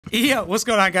Yeah, what's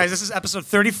going on, guys? This is episode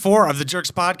 34 of the Jerks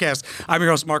Podcast. I'm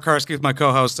your host, Mark Carsky, with my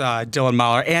co-host, Dylan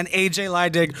Mahler, and AJ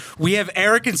Leidig. We have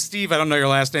Eric and Steve, I don't know your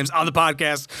last names, on the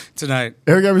podcast tonight.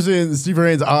 Eric Emerson and Steve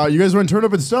Rains. You guys run Turn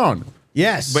Up and Stone.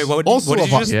 Yes. Wait, what Also did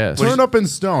you just... yes. Turn Up and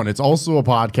Stone. It's also a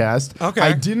podcast. Okay.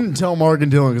 I didn't tell Mark and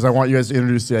Dylan because I want you guys to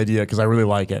introduce the idea because I really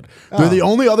like it. They're the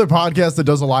only other podcast that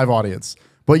does a live audience.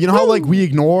 But you know how like we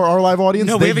ignore our live audience?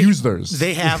 No, they use theirs.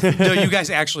 They have... No, you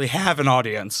guys actually have an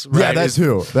audience, right? Yeah, that's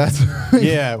who. That's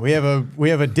yeah, we have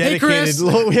a dedicated,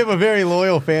 we have a very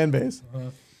loyal fan base.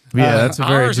 Yeah, that's a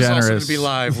very ours generous. Is also going to be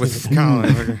live with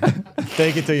Colin.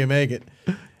 Fake it till you make it.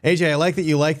 AJ, I like that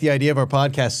you like the idea of our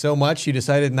podcast so much you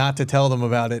decided not to tell them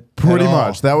about it. Pretty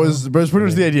much. That was pretty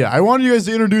much the idea. I wanted you guys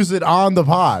to introduce it on the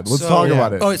pod. Let's talk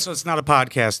about it. Oh, so it's not a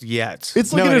podcast yet.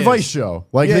 It's like an advice show.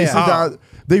 Like they sit down,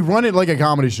 they run it like a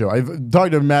comedy show. I've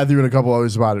talked to Matthew and a couple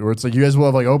others about it, where it's like you guys will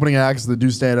have like opening acts that do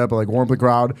stand up and like warm up the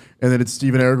crowd, and then it's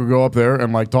Steve and Eric will go up there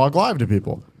and like talk live to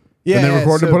people. Yeah, and they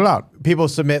record and put it out. People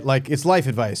submit it's life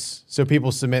advice. So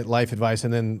people submit life advice,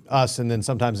 and then us, and then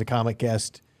sometimes a comic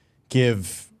guest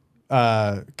give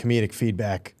comedic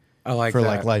feedback. I like for that.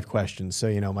 like life questions. So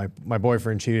my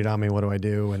boyfriend cheated on me. What do I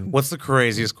do? And what's the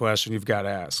craziest question you've got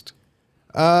asked?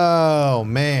 Oh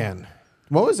man,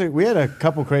 what was it? We had a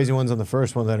couple crazy ones on the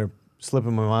first one that are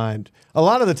slipping my mind. A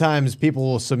lot of the times people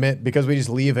will submit because we just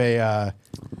leave a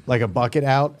like a bucket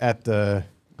out at the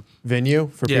venue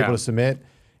for people to submit,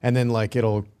 and then like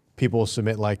people will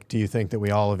submit like, do you think that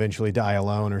we all eventually die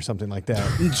alone or something like that?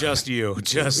 Just you.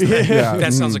 Just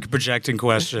that sounds like a projecting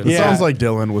question. It sounds like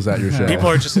Dylan was at your show. People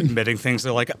are just admitting things.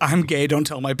 They're like, I'm gay, don't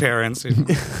tell my parents. You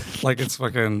know? Like it's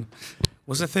fucking...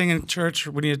 What's the thing in church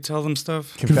when you tell them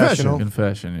stuff? Confessional.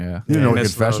 Confession, yeah. You didn't know what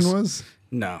confession was?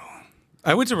 No.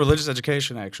 I went to religious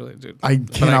education, actually, dude. I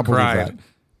cannot believe that.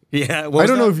 Yeah, I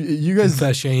don't know if you guys...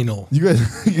 Confessional. You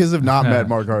guys have not met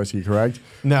Mark Carsky, correct?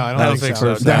 No, I don't think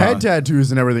so. The head tattoos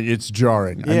and everything, it's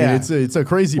jarring. I mean, it's a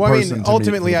crazy person. I mean,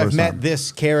 ultimately, I've met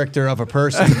this character of a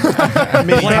person. Played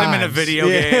him in a video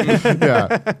game.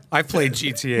 Yeah. I've played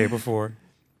GTA before.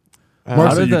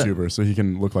 Mark's a YouTuber, so he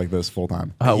can look like this full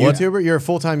time. YouTuber? You're a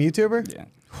full-time YouTuber? Yeah.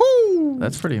 Whoo!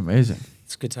 That's pretty amazing.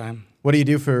 It's a good time. What do you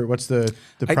do for, what's the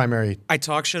primary? I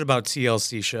talk shit about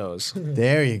TLC shows.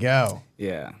 There you go.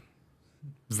 Yeah.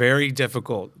 Very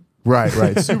difficult.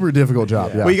 Right. Super difficult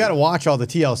job. Yeah. Well, you got to watch all the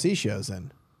TLC shows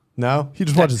then. No? He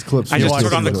just watches clips. I just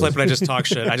put on the clip and I just talk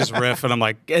shit. I just riff and I'm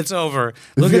like, it's over.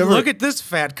 Look at this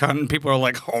fat cunt. And people are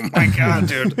like, oh my God,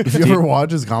 dude. If you ever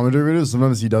watch his commentary videos,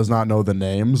 sometimes he does not know the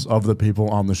names of the people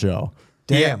on the show.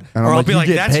 Damn. Yeah. Or I'll be like,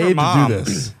 that's her mom.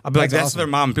 I'll be like, that's awesome. Their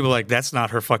mom. People are like, that's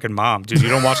not her fucking mom. Dude, you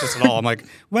don't watch this at all. I'm like,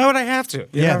 why would I have to?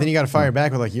 Then you got to fire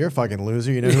back with like, you're a fucking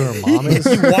loser. You know who her mom is?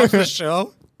 You watch the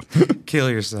show? Kill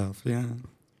yourself. Yeah.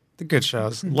 The good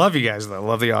shows. Love you guys, though.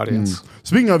 Love the audience.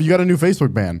 Speaking of, you got a new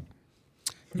Facebook ban.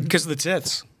 Because of the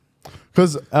tits.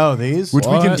 Because these? Which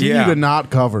we continue to not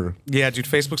cover. Yeah, dude,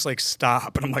 Facebook's like,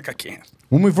 stop. And I'm like, I can't.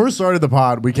 When we first started the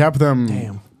pod, we kept them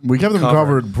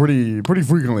covered pretty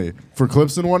frequently for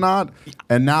clips and whatnot.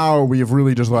 And now we have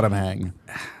really just let them hang.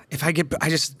 If I get, I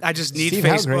just need Steve,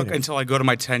 Facebook until I go to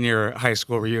my 10-year high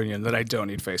school reunion. Then I don't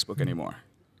need Facebook anymore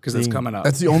because it's coming up.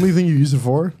 That's the only thing you use it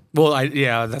for? Well,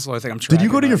 that's the only thing I'm trying. Did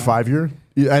you go to your 5-year?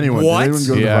 Anyone? What? Did anyone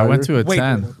go to I went to a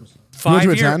 10.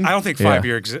 5-year? I don't think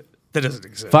 5-year exists. That doesn't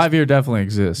exist. 5-year definitely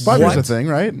exists. 5 years a thing,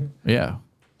 right? Yeah.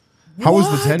 How was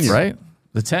the 10-year? Right?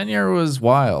 The 10-year was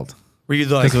wild. Were you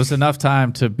like? Because it was enough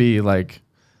time to be like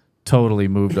totally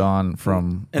moved on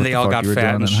from. And they all got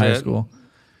fat and in shit. High school.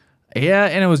 Yeah,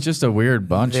 and it was just a weird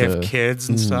bunch they of have kids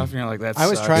and stuff. And you're like, that's. I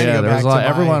was trying to go there was back to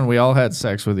everyone. We all had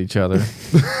sex with each other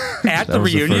at the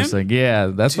reunion. The first thing. Yeah,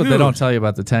 that's what they don't tell you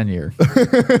about the 10-year.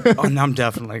 Oh, no, I'm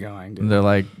definitely going. Dude. And they're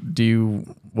like,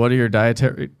 what are your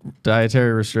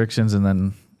dietary restrictions? And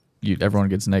then everyone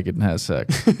gets naked and has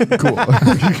sex. Cool.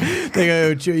 They go,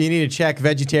 you need to check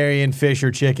vegetarian, fish,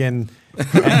 or chicken, and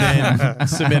then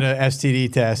submit a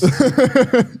STD test.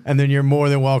 And then you're more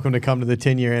than welcome to come to the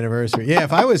 10-year anniversary. Yeah,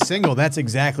 if I was single, that's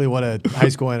exactly what a high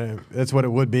school, that's what it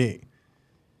would be.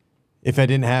 If I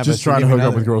didn't have just trying to hook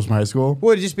up with girls from high school?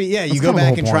 Well, it'd just be, you go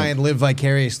back and try and live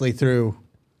vicariously through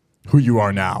who you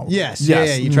are now. Yes.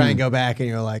 Yeah, you try and go back and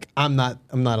you're like, I'm not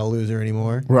a loser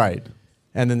anymore. Right.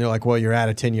 And then they're like, well, you're at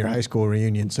a 10-year high school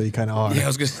reunion, so you kind of are. Yeah, I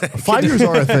was gonna say 5 years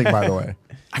are a thing, by the way.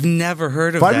 I've never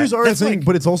heard of that. 5 years are a thing,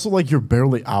 but it's also like you're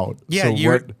barely out. Yeah,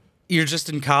 so you're just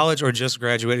in college or just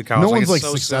graduated college. No one's like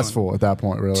so successful soon. at that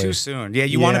point, really. Too soon. Yeah,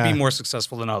 you want to be more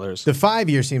successful than others. The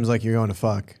 5-year seems like you're going to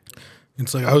fuck.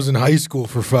 It's like I was in high school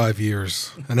for 5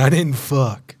 years and I didn't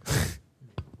fuck.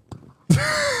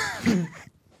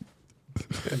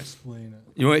 Explain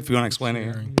it. If you want to explain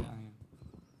it.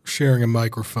 Sharing a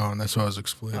microphone. That's what I was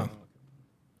explaining.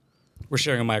 We're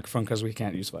sharing a microphone because we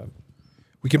can't use 5.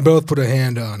 We can both put a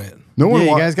hand on it. No one. You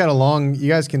guys got a long. You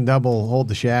guys can double hold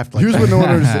the shaft. Like Here's that. what no one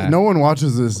understands. No one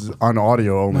watches this on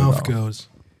audio only. Mouth though. goes.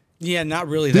 Yeah, not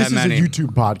really This that many. is a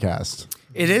YouTube podcast.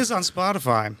 It is on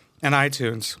Spotify and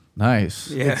iTunes.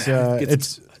 Nice. Yeah,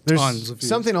 It's tons there's of views.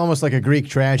 something almost like a Greek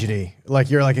tragedy.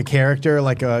 Like you're like a character.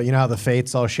 Like you know how the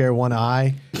Fates all share one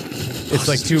eye. It's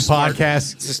like two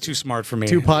podcasts. This is too smart for me.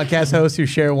 Two podcast hosts who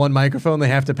share one microphone. They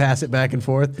have to pass it back and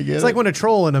forth. It's like when a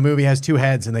troll in a movie has 2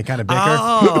 heads and they kind of bicker.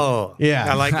 Oh,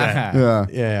 Yeah. I like that. Yeah.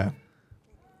 Yeah.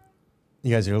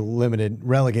 You guys are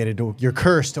relegated to. You're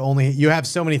cursed to only. You have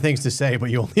so many things to say, but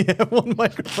you only have one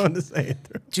microphone to say it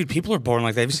through. Dude, people are born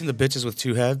like that. Have you seen the bitches with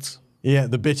 2 heads? Yeah,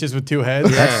 the bitches with 2 heads.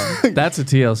 Yeah. That's a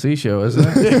TLC show, isn't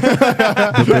it?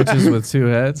 The bitches with 2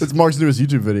 heads. It's Mark's newest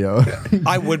YouTube video.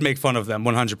 I would make fun of them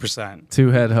 100%.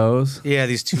 2-head hoes. Yeah,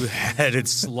 these 2-headed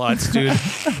sluts, dude.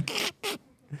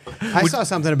 I saw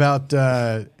something about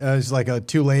it's like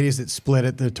 2 ladies that split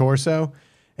at the torso,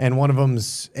 and one of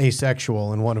them's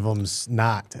asexual and one of them's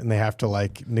not, and they have to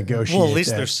like negotiate. Well, at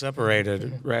least that. they're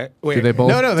separated, right? Wait. Do they both?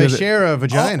 No, they do share a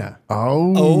vagina.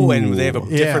 Oh, and they have a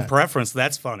different Yeah. preference.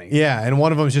 That's funny. Yeah, and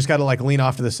one of them's just got to like lean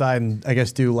off to the side and I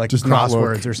guess do like Just not look.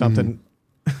 crosswords or something.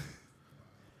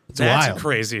 It's That's wild. a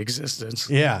crazy existence.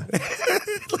 Yeah.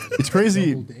 It's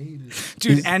crazy.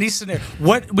 Dude, any scenario.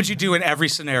 What would you do in every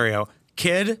scenario?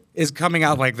 Kid is coming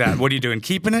out like that. What are you doing?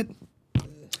 Keeping it?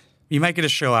 You might get a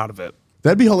show out of it.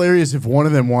 That'd be hilarious if one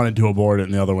of them wanted to abort it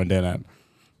and the other one didn't.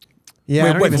 Yeah. Wait,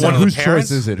 I don't wait, even one know. of the Whose parents?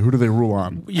 choice is it? Who do they rule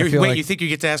on? You, feel wait, like- you think you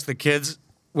get to ask the kids?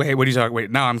 Wait, what are you talking?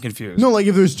 Wait, now I'm confused. No, like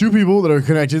if there's 2 people that are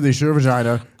connected, they share a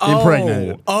vagina,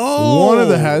 impregnated. Oh. One of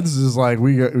the heads is like,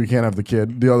 we can't have the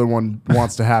kid. The other one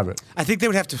wants to have it. I think they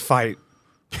would have to fight.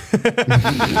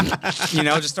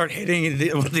 Just start hitting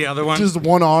the other one. Just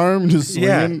one arm, just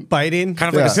Yeah. swinging. Biting. Kind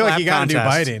of like I a feel like slap you gotta do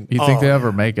contest. biting. You think Oh. they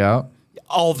ever make out?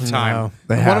 all the time. No.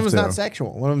 They One have of them's to. not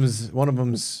sexual. One of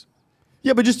them's.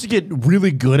 Yeah, but just to get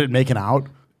really good at making out,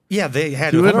 Yeah, they had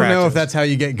I to don't know if practice. that's how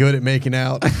you get good at making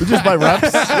out. just by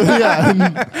reps.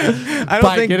 Yeah, I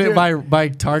By get it by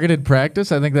targeted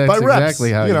practice. I think that's By reps,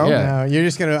 exactly how you know? Yeah. No, you're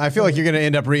just gonna. I feel like you're gonna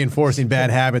end up reinforcing bad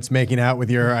habits, making out with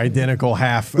your identical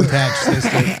half attached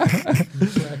sister.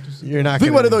 You're not.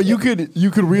 think gonna, about it though. You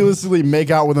could realistically make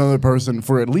out with another person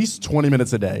for at least 20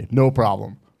 minutes a day, no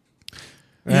problem.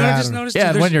 You know what I just noticed? Yeah,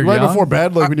 Dude, and when there's- you're Right young, before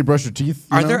bed, like when you brush your teeth.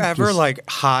 Are you there know, ever just- like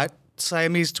hot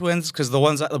Siamese twins? Because the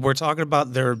ones that we're talking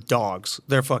about, they're dogs.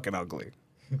 They're fucking ugly,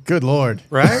 Good lord,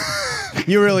 right?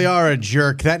 you really are a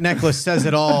jerk. That necklace says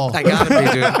it all. I gotta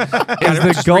be, dude. is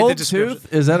the gold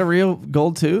tooth? Is that a real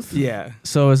gold tooth? Yeah,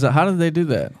 So is it? How did they do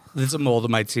that? it's a mold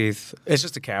of my teeth. It's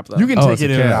just a cap, though. You can Oh, take it's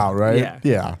it a in and cat. out, right? Yeah.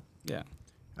 Yeah.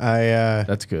 yeah.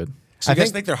 That's good. So I you guys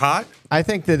think- think they're hot? I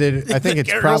think that I think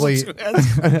it's Girls probably. with two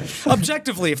heads?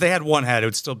 Objectively, if they had one head, it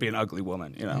would still be an ugly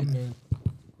woman. You know,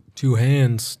 2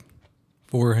 hands,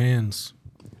 4 hands.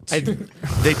 they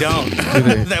don't.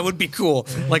 That would be cool.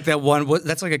 Like that one.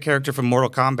 That's like a character from Mortal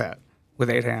Kombat with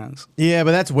 8 hands. Yeah,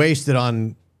 but that's wasted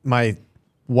on my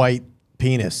white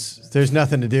penis. There's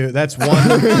nothing to do. That's one.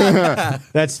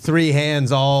 That's 3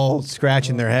 hands all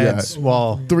scratching their heads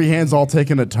while. 3 hands all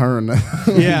taking a turn.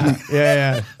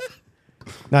 Yeah.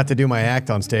 Not to do my act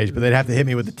on stage, but they'd have to hit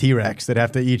me with the T-Rex. They'd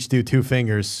have to each do 2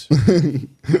 fingers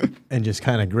and just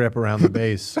kind of grip around the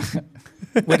base.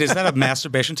 Wait, is that a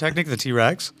masturbation technique? The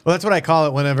T-Rex? Well, that's what I call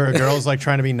it whenever a girl's like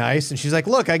trying to be nice and she's like,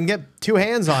 "Look, I can get 2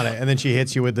 hands on it," and then she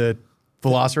hits you with the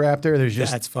Velociraptor. There's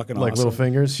just That's fucking like awesome. little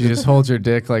fingers. She just holds your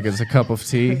dick like it's a cup of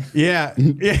tea. Yeah,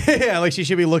 like she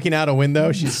should be looking out a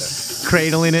window. She's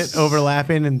cradling it,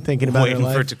 overlapping, and thinking about Waiting her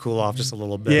life. for it to cool off just a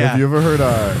little bit. Yeah. Have you ever heard?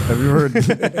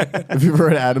 Have you ever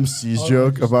heard Adam C's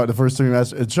joke about the first time he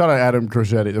masturbated? Shout out Adam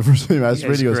Crocetti. The first time he masturbated,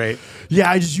 He's he goes, great.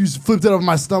 "Yeah, I just flipped it over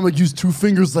my stomach, used 2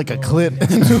 fingers like a clit."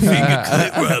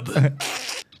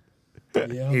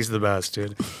 He's the best,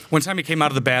 dude. One time he came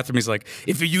out of the bathroom, he's like,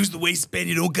 "If you use the waistband,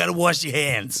 you don't gotta wash your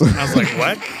hands." And I was like,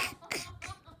 "What?"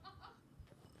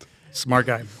 Smart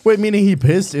guy. Wait, meaning he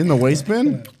pissed in the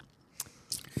waistband?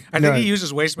 I think he used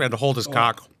his waistband to hold his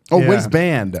cock. Oh, Yeah.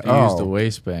 waistband. Use Oh, the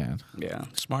waistband. Yeah,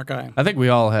 smart guy. I think we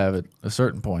all have at a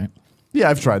certain point. yeah,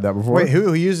 I've tried that before. Wait,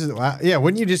 who uses it? Yeah,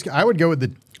 wouldn't you just? I would go with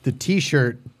the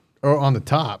T-shirt or on the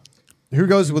top. Who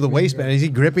goes with a waistband? Is he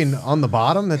gripping on the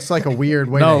bottom? That's like a weird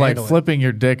way. No, to like handle flipping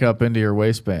your dick up into your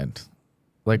waistband,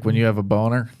 like when you have a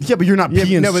boner. Yeah, but you're not it.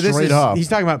 peeing no, but straight up. He's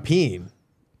talking about peeing.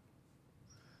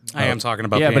 I am talking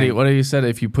about. Yeah, peeing. but what he said,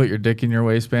 if you put your dick in your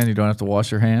waistband, you don't have to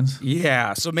wash your hands.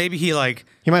 Yeah, so maybe he like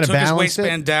He might have took his balanced it?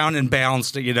 waistband down and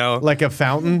balanced it. You know, Like a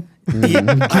fountain. I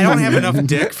don't have enough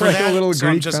dick for Like a that, little so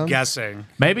I'm Greek just fountain? guessing.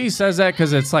 Maybe he says that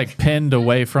because it's like pinned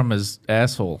away from his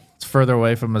asshole. It's further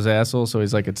away from his asshole, so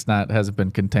he's like, hasn't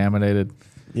been contaminated,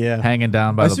 Yeah. hanging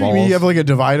down by I the see you mean balls. you have like a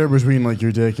divider between like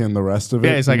your dick and the rest of it.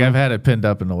 Yeah, he's like, you know? I've had it pinned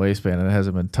up in the waistband and it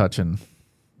hasn't been touching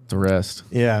the rest.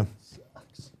 Yeah.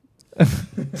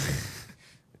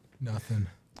 Nothing.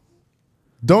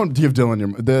 Don't give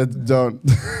Dylan don't.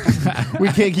 We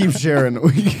can't keep sharing.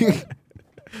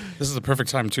 This is the perfect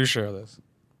time to share this.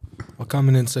 I'll come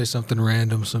in and say something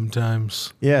random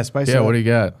sometimes. Yeah, spice it Yeah, up. what do you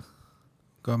got?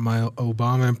 Got my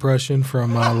Obama impression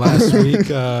from last week,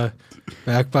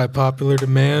 back by popular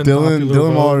demand. Dylan popular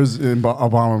vote. Mahler's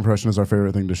Obama impression is our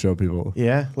favorite thing to show people.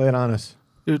 Yeah, lay it on us.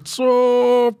 It's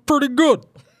pretty good.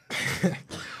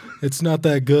 It's not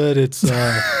that good. It's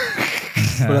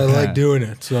but I like doing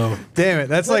it. So Damn it.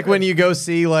 That's like when you go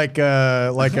see like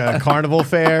a carnival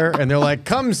fair and they're like,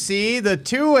 come see the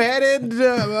two-headed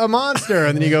monster.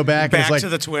 And then you go back and Back it's like, to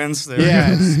the twins. There.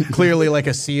 yeah, it's clearly like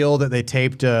a seal that they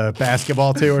taped a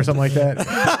basketball to or something like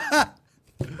that.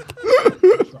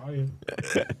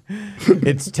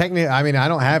 It's technically, I mean, I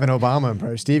don't have an Obama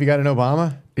impression. Steve, you got an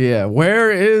Obama? Yeah,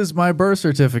 where is my birth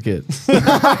certificate?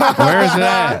 Where is it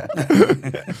at?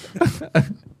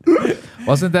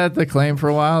 Wasn't that the claim for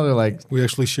a while? They're like, we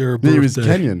actually share a He was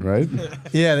birthday. Kenyan, right?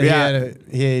 Yeah, Yeah.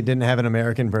 he didn't have an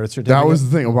American birth certificate. That was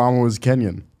the thing. Obama was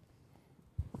Kenyan.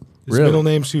 His Really? middle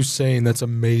name's Hussein. That's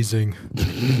amazing.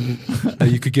 That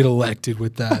you could get elected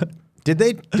with that. Did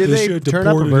they should've turn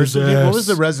up a deported birth his certificate? What was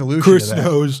ass. the resolution Chris to that?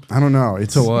 knows. I don't know.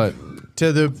 It's to what?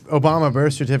 To the Obama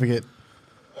birth certificate,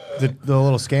 the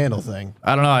little scandal thing.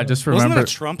 I don't know. I just Wasn't remember.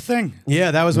 that a Trump thing? Yeah,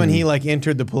 that was when he like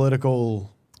entered the political.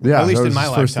 Yeah, at least that in was my his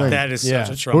first lifetime. thing. That is Yeah.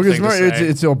 such a Trump Well, because thing to remember, say.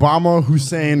 it's Obama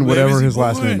Hussein, whatever is he his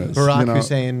last born? name is. Barack you know?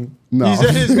 Hussein. No. He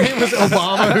said his name was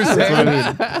Obama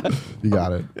Hussein. You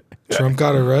got it. Trump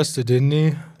got arrested, didn't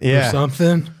he? Yeah. Or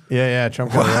something. Yeah,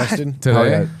 Trump got arrested. Today? Oh,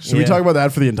 yeah. Should we Yeah. talk about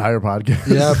that for the entire podcast?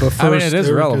 Yeah, but first, I mean, it is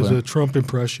Eric relevant. has a Trump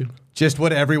impression. Just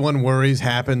what everyone worries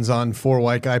happens on Four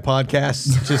White Guy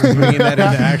podcasts. Just bringing that into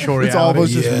actual reality. It's all of us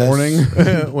just Yes.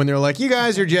 mourning. When they're like, you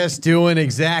guys are just doing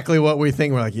exactly what we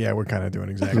think. We're like, yeah, we're kind of doing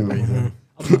exactly what you think.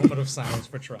 A moment of silence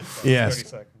for Trump. Yes. 30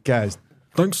 seconds. Guys,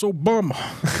 Thanks, Obama.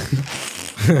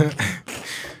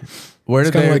 Where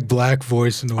It's did kind they? of like black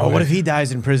voice in the way. oh, what if he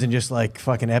dies in prison just like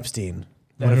fucking Epstein?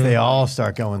 What if they all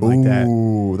start going like that?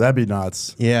 Ooh, that'd be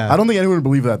nuts. Yeah. I don't think anyone would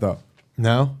believe that, though.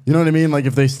 No? You know what I mean? Like,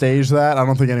 if they stage that, I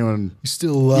don't think anyone... He's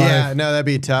still alive. Yeah, no, that'd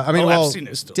be tough. I mean, Oh, well, Epstein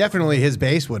is still- definitely his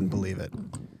base wouldn't believe it.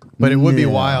 But it would be Yeah.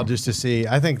 wild just to see.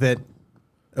 I think that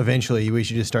eventually we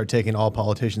should just start taking all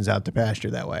politicians out to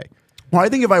pasture that way. Well, I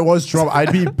think if I was Trump,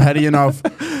 I'd be petty enough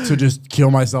to just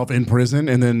kill myself in prison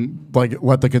and then, like,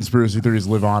 let the conspiracy theories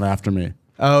live on after me.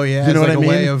 Oh, yeah. You know it's what like I a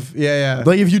way mean? of, yeah.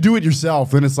 Like, if you do it yourself,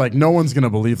 then it's like, no one's going to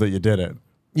believe that you did it.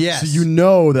 yes. So you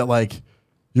know that, like,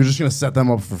 you're just going to set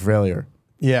them up for failure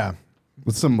Yeah.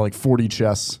 with some, like, 40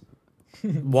 chess.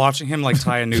 Watching him like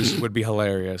tie a noose would be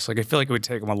hilarious. Like I feel like it would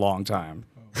take him a long time.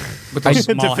 With those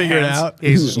To small figure it hands, out.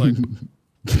 he's just like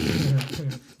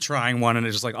trying one and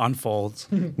it just like unfolds.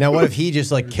 Now, what if he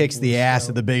just like kicks the ass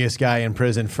of the biggest guy in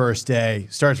prison first day,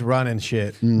 starts running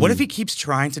shit? What if he keeps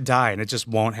trying to die and it just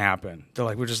won't happen? They're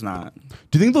like, we're just not.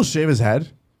 Do you think they'll shave his head?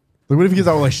 Like, what if he gets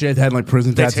out with, like, shaved head and, like,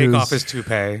 prison They tattoos? take off his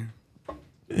toupee.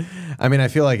 I mean, I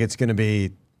feel like it's going to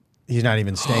be, he's not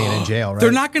even staying in jail, right?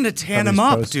 They're not going to tan him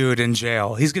Somebody's up, post- dude, in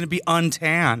jail. He's going to be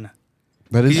untan.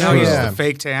 That is You know how true. he uses Yeah. the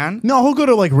fake tan? No, he'll go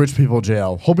to, like, rich people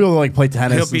jail. He'll be able to, like, play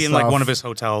tennis He'll be and in like stuff. one of his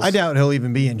hotels. I doubt he'll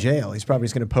even be in jail. He's probably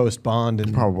just going to post bond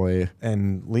and Probably.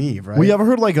 and leave, right? Well, you ever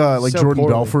heard like So Jordan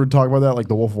poorly. Belfort talk about that, like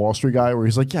the Wolf of Wall Street guy, where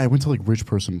he's like, "Yeah, I went to like rich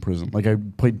person prison. Like I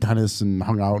played tennis and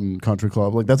hung out in country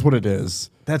club. Like that's what it is."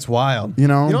 That's wild. You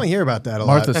know? you don't hear about that a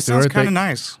Martha lot. that sounds Stewart, kind of they-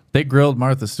 nice. They grilled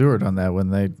Martha Stewart on that when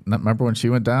remember when she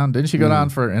went down? Didn't she go down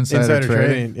for insider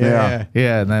trading? Yeah.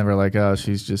 Yeah, and then we're like, oh,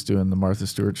 she's just doing the Martha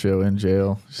Stewart show in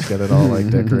jail. She's got it all like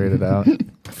decorated out.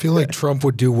 I feel like Trump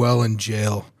would do well in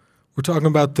jail. We're talking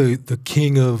about the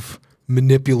king of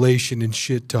manipulation and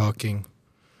shit talking.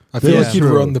 I feel Yeah. like he'd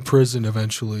True. run the prison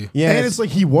eventually. Yeah, and it's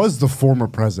like he was the former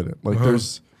president. Like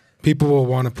there's People will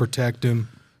want to protect him,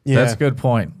 yeah. That's a good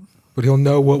point. but he'll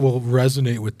know what will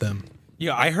resonate with them.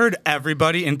 Yeah, I heard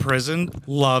everybody in prison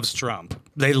loves Trump.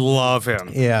 They love him.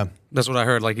 Yeah. That's what I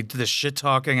heard. Like the shit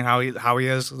talking and how he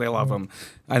is, they love him.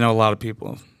 I know a lot of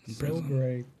people in prison.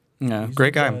 great. Yeah, He's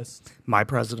great the guy. best. My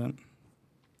president.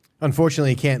 Unfortunately,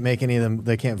 you can't make any of them.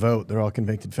 They can't vote. They're all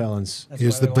convicted felons. He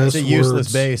has the best It's a useless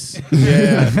words. base.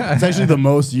 Yeah, it's actually the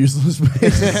most useless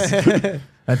base.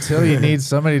 Until you need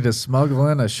somebody to smuggle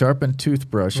in a sharpened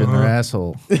toothbrush in their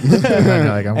asshole. And then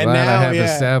you're like, I'm And glad now, I have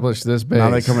yeah. established this base. Now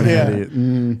they come in Yeah.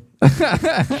 handy.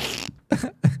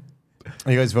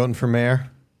 Are you guys voting for mayor?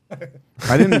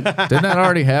 I didn't. Didn't that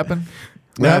already happen?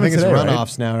 No, I think it's today, right?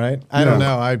 runoffs now, right? I don't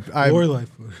know. I Lori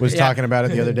Lightfoot. was talking about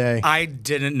it the other day. I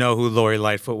didn't know who Lori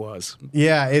Lightfoot was.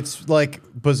 Yeah, it's like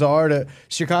bizarre to.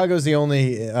 Chicago's the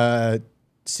only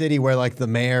city where like the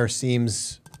mayor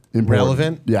seems Important.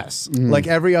 relevant. Yes. Like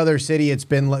every other city, it's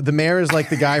been like the mayor is like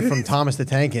the guy from Thomas the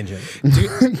Tank Engine.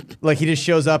 Like he just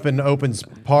shows up and opens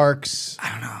parks.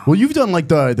 Well, you've done like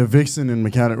the Vixen and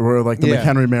McHenry, where like the Yeah.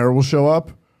 McHenry mayor will show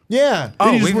up. Yeah.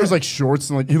 And he Oh, just we- wears like shorts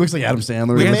and like he looks like Adam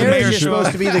Sandler. We The had He the has, mayor mayor is just show supposed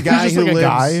up. to be the guy just who like a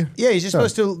lives. guy. Yeah, he's just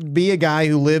supposed to be a guy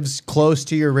who lives close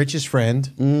to your richest friend,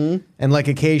 and like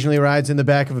occasionally rides in the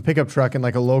back of a pickup truck in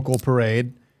like a local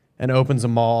parade and opens a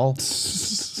mall.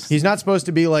 He's not supposed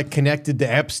to be like connected to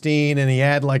Epstein, and he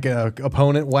had like a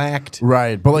opponent whacked.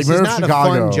 right, but like This mayor is of not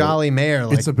Chicago, a fun, jolly mayor.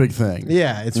 Like, it's a big thing.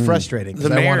 yeah, it's frustrating. 'cause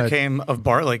The I mayor wanna- of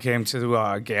Bartley came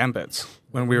to Gambits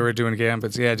when we were doing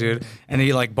Gambits. Yeah, dude. And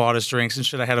he like bought us drinks and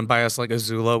shit. I had him buy us like a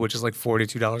Zula, which is like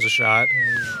 $42 a shot.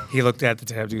 He looked at the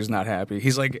tab. He was not happy.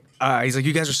 He's like,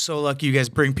 you guys are so lucky. You guys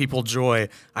bring people joy.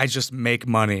 I just make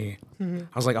money. I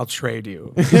was like, I'll trade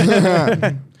you.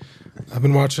 I've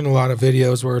been watching a lot of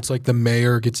videos where it's like the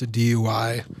mayor gets a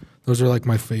DUI. Those are like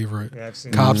my favorite. Yeah, I've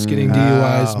seen Cops getting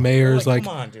DUIs, mayors like,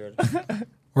 come on, dude.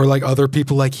 or like other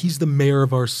people like he's the mayor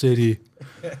of our city.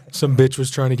 Some bitch was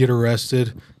trying to get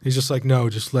arrested. He's just like, no,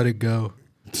 just let it go.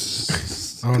 I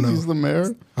don't He's know. the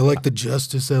mayor. I like the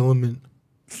justice element.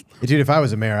 Dude, if I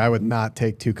was a mayor, I would not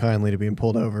take too kindly to being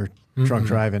pulled over drunk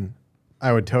driving.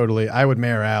 I would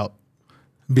mayor out.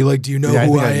 Be like, do you know Yeah, I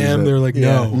who think I I'd use am? it. They're like,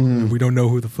 Yeah. no, we don't know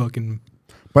who the fucking.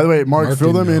 By the way, Mark, Mark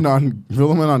fill them didn't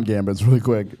in on Gambits really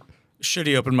quick.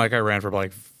 Shitty open mic I ran for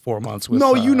like 4 months with.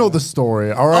 No, you know the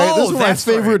story. All right, this is my that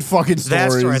story. favorite fucking stories.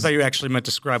 That story. I thought you actually meant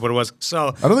to describe what it was. So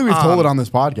I don't think we've told it on this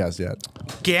podcast yet.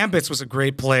 Gambits was a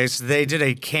great place. They did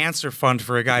a cancer fund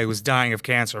for a guy who was dying of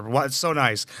cancer. It's so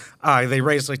nice. They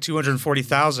raised like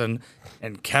 $240,000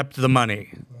 and kept the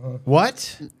money.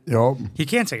 What? Yup. He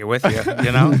can't take it with you,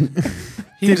 you know.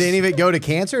 Did any of it go to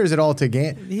cancer, or is it all to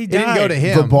He It didn't go died. to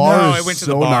him. The bar No, is it went to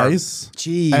the so bar. nice.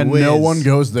 Gee and whiz. no one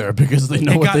goes there because they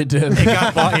know what they did. It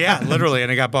got bought. Yeah, literally,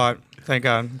 and it got bought. Thank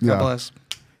God. God Yeah. bless.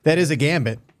 That is a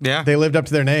gambit. Yeah. They lived up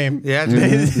to their name. Yeah.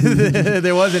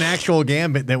 There was an actual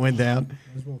gambit that went down.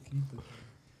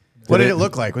 What did it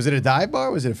look like? Was it a dive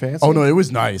bar? Was it a fancy? Oh no, it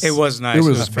was nice. It was nice. It It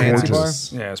was was fancy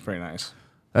gorgeous. Yeah, it's pretty nice.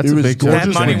 That's It a was big gorgeous. That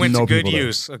Just money like went to no good people there.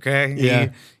 use. Okay. Yeah. He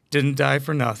didn't die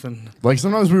for nothing. Like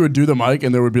sometimes we would do the mic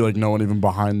and there would be like no one even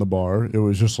behind the bar. It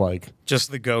was just like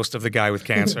Just the ghost of the guy with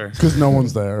cancer. because no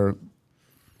one's there.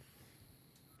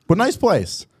 But nice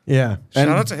place. Yeah. Shout And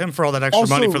out to him for all that extra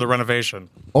money also- for the renovation.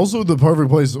 Also, the perfect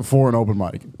place for an open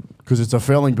mic because it's a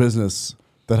failing business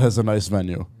that has a nice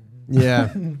venue.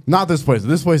 Yeah. Not this place.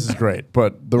 This place is great,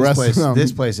 but the rest of them.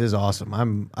 This place is awesome.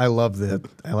 I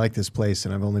like this place,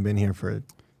 and I've only been here for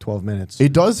 12 minutes.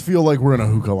 It does feel like we're in a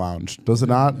hookah lounge, does it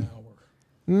not?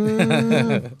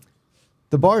 The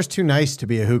bar's too nice to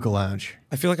be a hookah lounge.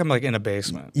 I feel like I'm like in a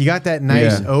basement. You got that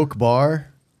nice Yeah. oak bar.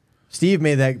 Steve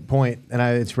made that point, and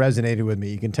it's resonated with me.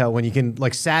 You can tell when you can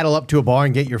like saddle up to a bar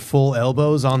and get your full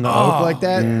elbows on the oak like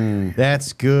that.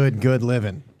 That's good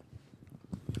living.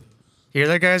 Hear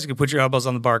that, guys? You can put your elbows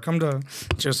on the bar. Come to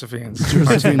Josephine's.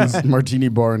 Josephine's Martini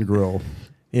Bar and Grill.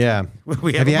 Yeah.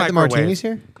 We Have a you had the microwave. martinis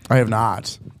here? I have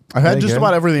not. I've had They just good?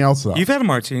 about everything else though. You've had a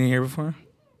martini here before?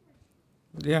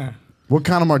 Yeah. What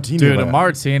kind of martini? Dude, have I a had?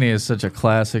 martini is such a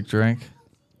classic drink.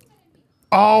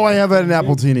 Oh, I have had an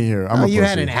apple teeny here. I'm Oh, a you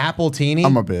had pussy. an apple teeny?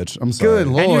 I'm a bitch. I'm sorry. Good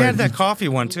lord. And you had that coffee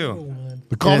one, too.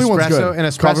 The coffee one's good. An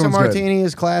Coffee espresso one's good. martini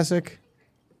is classic.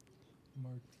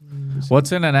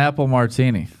 What's in an apple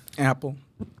martini? Apple.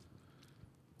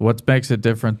 What makes it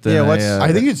different than Yeah, what's-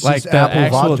 I think it's like just the apple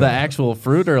actual vodka. the actual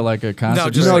fruit or like a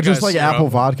concentrate? just No, like just a like syrup. apple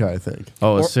vodka, I think.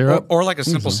 Oh, a syrup. Or like a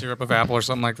simple syrup of apple or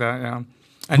something like that, yeah.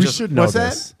 And We just, should know what's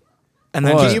that? this. And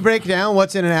then What? Can just, you break down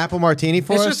what's in an apple martini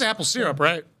for it's us? just apple syrup,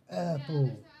 right?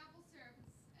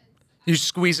 You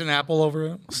squeeze an apple over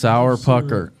it. Sour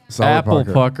pucker. Sour Apple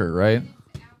pucker. pucker, right?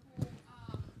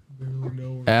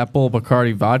 Apple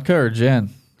Bacardi vodka or gin?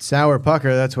 Sour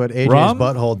pucker. That's what AJ's Rum?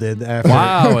 butthole did after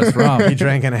Wow, it's he rum.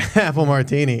 drank an apple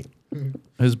martini.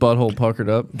 His butthole puckered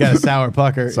up. Got a sour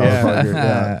pucker. Sour yeah. pucker,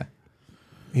 yeah.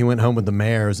 He went home with the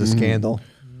mayor. It was a scandal.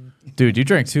 Dude, you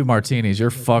drank 2 martinis. You're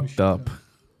fucked up.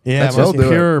 Yeah, That's must just do it.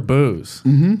 pure booze.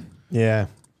 yeah.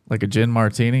 Like a gin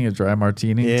martini, a dry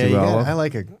martini. Yeah, too olive. I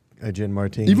like a gin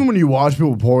martini. Even when you watch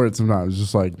people pour it, sometimes it's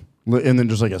just like, and then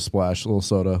just like a splash, a little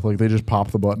soda. Like they just pop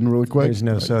the button really quick. There's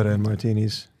no soda in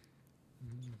martinis.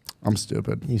 I'm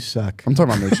stupid. You suck. I'm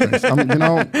talking about mixed drinks. You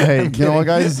know, hey, you know what,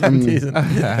 guys?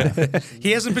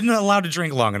 He hasn't been allowed to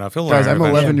drink long enough. He'll Guys, learn. I'm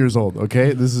eventually. 11 years old.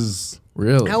 Okay, this is.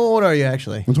 Really? How old are you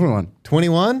actually? I'm 21.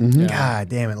 21? God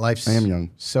damn it. Life's I am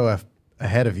young. so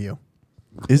ahead of you.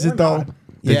 Is it though?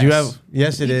 Did you have?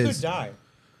 Yes, it He is. could die.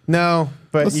 No,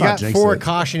 but Let's you not got jinx 4 it.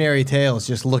 cautionary tales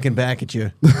just looking back at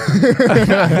you.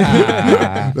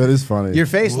 That is funny. Your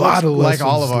face looks like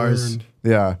all of ours.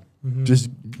 Yeah. Just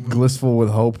blissful with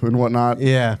hope and whatnot.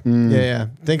 Yeah. Yeah.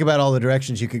 Think about all the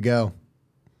directions you could go.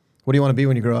 What do you want to be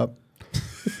when you grow up?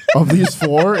 Of these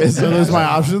 4, are those my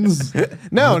options?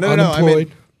 No. I mean,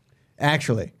 Unemployed.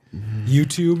 actually.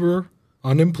 YouTuber,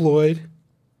 unemployed.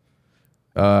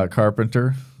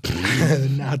 Carpenter.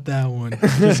 Not that one.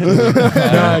 No,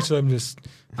 actually,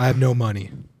 I have no money.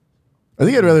 I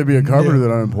think I'd rather be a carpenter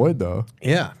than unemployed, though.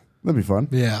 Yeah. That'd be fun.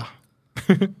 Yeah.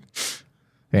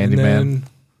 Handyman.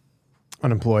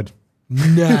 Unemployed.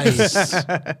 Nice.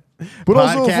 But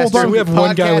also a Podcaster, full-time. we have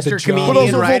one guy with a podcaster, job. But comedian,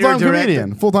 also a writer, full-time director.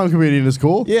 comedian. Full-time comedian is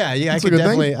cool. Yeah, I That's a could good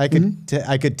thing. definitely,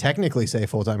 I could technically say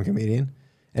full-time comedian.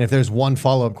 And if there's one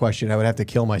follow-up question, I would have to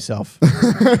kill myself.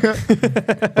 Like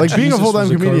being a Jesus full-time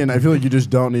was a comedian, I carpenter. feel like you just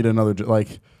don't need another.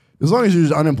 Like, as long as you're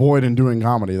just unemployed and doing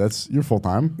comedy, you're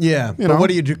full-time. Yeah, You but know? what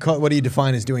do you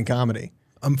define as doing comedy?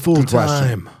 I'm full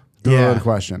time. Good Yeah.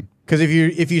 question. Because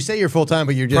if you say you're full-time,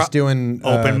 but you're just doing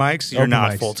open mics, you're open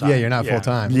not mics. full-time. Yeah, you're not Yeah.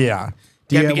 full-time. Yeah.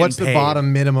 You gotta be What's the getting paid.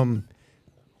 bottom minimum?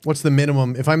 What's the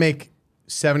minimum? If I make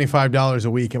 $75 a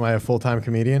week, am I a full-time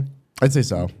comedian? I'd say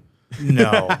so.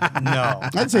 No.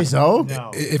 I'd say so.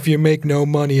 No. If you make no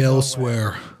money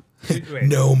elsewhere,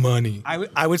 no money.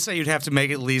 I would say you'd have to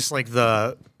make at least like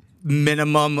the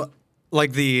minimum,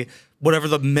 like the whatever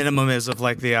the minimum is of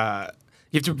like the.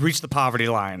 You have to reach the poverty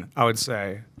line, I would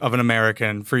say, of an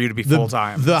American for you to be full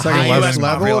time. The like highest 11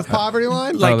 level of poverty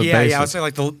line? Like the yeah, I basic. would say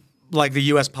like the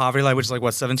U.S. poverty line, which is like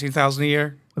what 17,000 a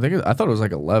year. I thought it was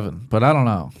like 11, but I don't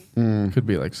know. Could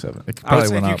be like 7. It I would probably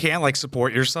say went if you up. can't like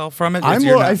support yourself from it, I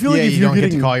feel like Yeah, if you you're don't get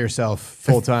getting to call yourself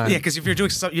full-time. yeah, because if you're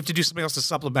doing you have to do something else to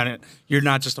supplement it. You're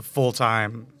not just a full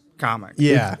time comic.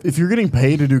 Yeah. if you're getting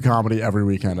paid to do comedy every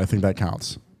weekend, I think that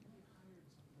counts.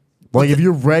 Like if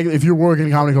you're working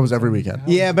comedy clubs every weekend.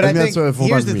 Yeah, but I think that's a full-time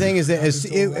here's the comedian. thing: is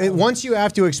that once you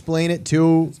have to explain it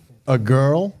to a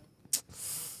girl,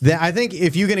 then I think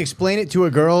if you can explain it to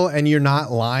a girl and you're not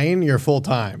lying, you're full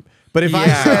time. But if I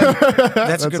said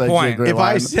That's a good actually a point. great if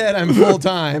I line. said I'm full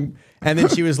time, and then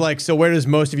she was like, "So where does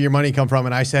most of your money come from?"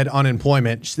 and I said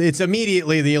unemployment, it's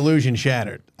immediately the illusion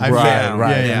shattered.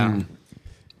 Right. Yeah.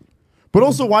 But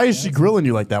also, why is she grilling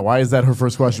you like that? Why is that her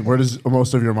first question? Where does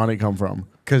most of your money come from?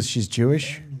 Because she's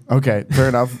Jewish. Okay, fair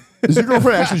enough. Is your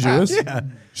girlfriend actually Jewish? Yeah.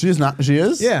 She is not. She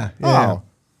is? Yeah, Oh. yeah.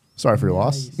 Sorry for your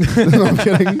loss. No, I'm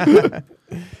kidding.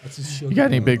 You got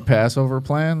any big Passover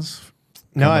plans?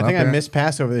 No, I coming think up I here? missed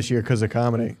Passover this year because of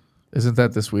comedy. Isn't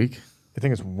that this week? I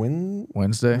think it's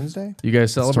Wednesday. Wednesday? You guys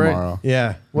It's celebrate? tomorrow.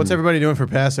 Yeah. What's everybody doing for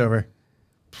Passover?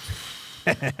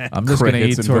 I'm just going to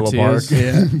eat Crickets in Villa tortillas. Park.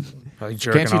 Yeah. Probably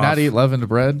jerking Can't you off. not eat leavened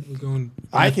bread? We're going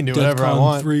I can do whatever I DEFCON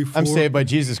want. 3, I'm 4. saved by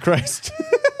Jesus Christ.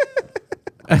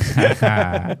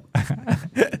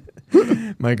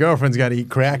 My girlfriend's got to eat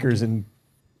crackers and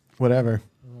whatever.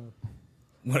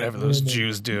 Whatever those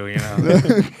Jews do, you know,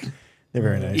 They're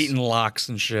very nice. eating locks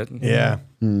and shit. Yeah.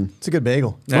 It's a good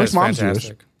bagel. That's mom's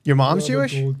fantastic. Your mom's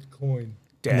Jewish? Gold coin.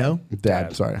 Dad. No.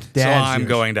 Dad, sorry. So Dad's I'm Jewish.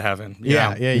 going to heaven.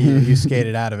 Yeah, you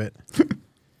skated out of it.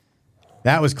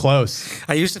 That was close.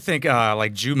 I used to think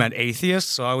like Jew meant atheist,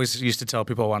 so I always used to tell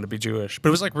people I wanted to be Jewish. But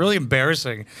it was like really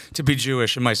embarrassing to be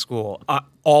Jewish in my school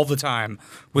all the time.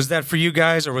 Was that for you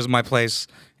guys, or was my place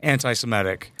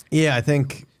anti-Semitic? Yeah, I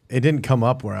think it didn't come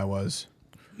up where I was.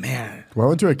 Man, Well, I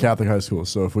went to a Catholic high school,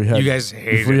 so if we had You guys if we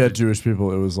hated had Jewish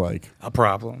people, it was like a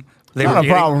problem. They Not were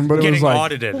a problem, but it was getting like-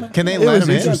 audited. Can they it let was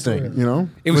them in? interesting, you know.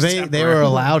 It was They temporary. were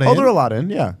allowed in. Oh, they're allowed in,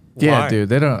 yeah. Yeah, Why? dude.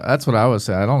 They don't. That's what I was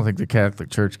saying. I don't think the Catholic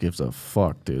Church gives a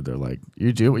fuck, dude. They're like,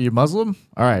 you Jew, you Muslim?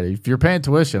 All right, if you're paying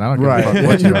tuition, I don't give Right. a fuck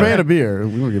what You're you paying are. a beer.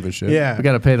 We don't give a shit. Yeah. We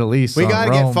got to pay the lease. We on got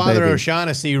to get Rome, Father baby.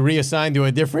 O'Shaughnessy reassigned to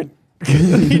a different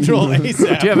cathedral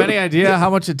ASAP. Do you have any idea how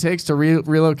much it takes to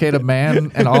relocate a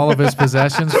man and all of his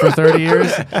possessions for 30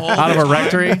 years out of a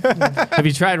rectory? Have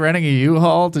you tried renting a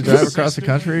U-Haul to drive across the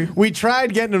country? We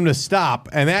tried getting him to stop,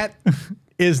 and that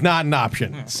is not an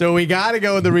option. So we got to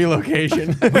go with the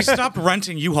relocation. We stopped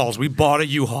renting U-Hauls. We bought a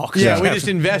U-Haul. Yeah, we just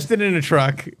invested in a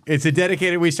truck. It's a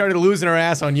dedicated. We started losing our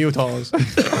ass on U-Hauls.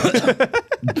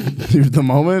 Dude, the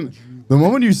moment The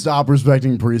moment you stop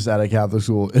respecting priests at a Catholic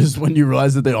school is when you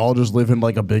realize that they all just live in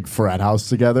like a big frat house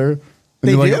together. And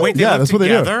They you're do? like, Wait, they yeah, live that's what they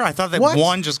do. together? I thought that What?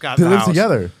 one just got They the live house.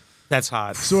 together. That's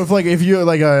hot. So if you're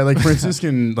like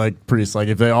Franciscan like priests, like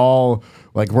if they all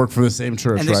like work for the same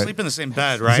church, And they right? sleep in the same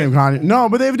bed, The right? same no,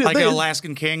 but Like an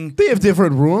Alaskan king. they have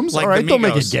different rooms. Like all right, the don't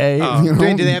make it Migos. gay. Oh. You know?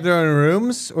 Wait, do they have their own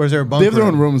rooms, or is there a bunk? They have their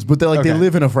own room? rooms, but they Okay.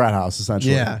 live in a frat house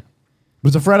essentially. Yeah. But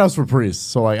it's a frat house for priests,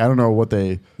 so like I don't know what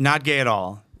they Not gay at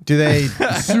all. Do they?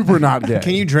 super not gay.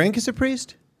 Can you drink as a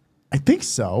priest? I think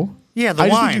so. Yeah, the I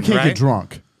just wine, think you can't right? get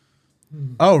drunk.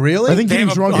 Oh, really? I think They getting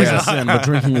have a- drunk is yeah. a sin, but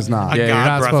drinking is not. Yeah, you're God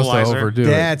not supposed to breathalyzer. overdo it.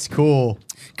 That's cool.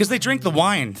 Because they drink the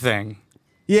wine thing.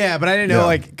 Yeah, but I didn't know, Yeah.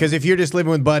 like, because if you're just living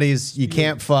with buddies, you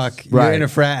can't fuck. You're Right. in a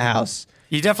frat house.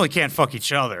 You definitely can't fuck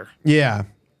each other. Yeah.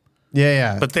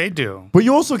 Yeah. But they do. But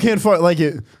you also can't fuck like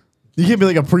it. You can't be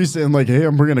like a priest and like, hey,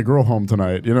 I'm bringing a girl home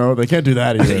tonight. You know, they can't do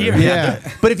that either. Yeah.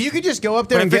 yeah. But if you could just go up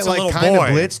there But and if get it's a like little kind of boy-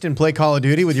 blitzed and play Call of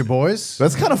Duty with your boys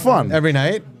That's kind of fun. every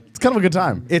night, It's kind of a good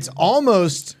time. it's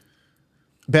almost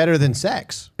better than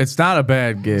sex. It's not a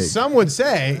bad gig. Some would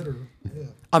say.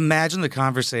 Imagine the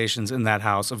conversations in that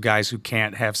house of guys who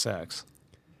can't have sex.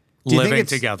 Do you think Living it's-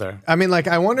 together. I mean, like,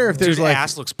 I wonder if there's Dude, like.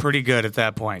 ass looks pretty good at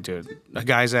that point, dude. A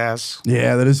guy's ass.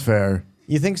 Yeah, that is fair.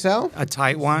 You think so? A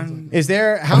tight one. Is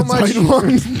there how much? Yeah,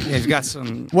 he's got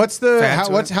some. What's the fat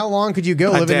to it. how long could you go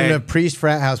A living in day. a priest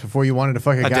frat house before you wanted to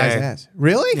fuck a guy's day. ass?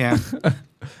 Really? Yeah. like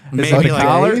Maybe a like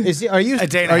collar? Are you A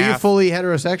day and a are you half. fully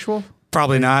heterosexual?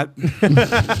 Probably not. Is trying it to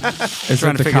the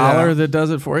figure that collar out. that does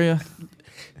it for you?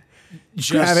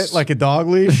 Grab it like a dog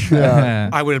leash.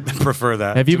 I would prefer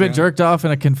that. Have you to been be jerked off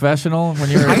in a confessional when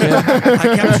you were a kid? honest.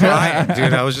 I kept trying,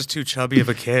 dude. I was just too chubby of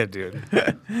a kid, dude.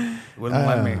 Wouldn't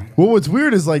let me. Well, what's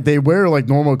weird is like they wear like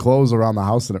normal clothes around the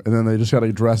house and then they just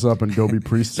gotta dress up and go be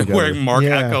priests together. Wearing Mark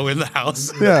Yeah. Echo in the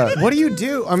house. Yeah. What do you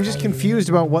do? I'm just confused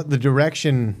about what the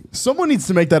direction. Someone needs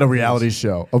to make that a reality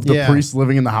show of the Yeah. priests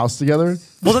living in the house together.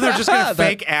 Well, then they're just gonna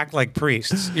fake act like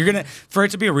priests. You're gonna for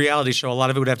it to be a reality show. A lot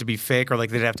of it would have to be fake, or like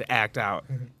they'd have to act out.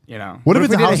 You know. What if if it's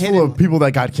we a did a house full hidden- of people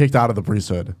that got kicked out of the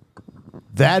priesthood?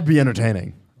 That'd be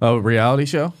entertaining. Oh, reality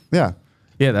show? Yeah.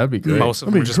 Yeah, that would be great. Most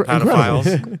of them are just That'd be incredible.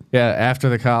 pedophiles. Yeah, after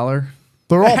the collar.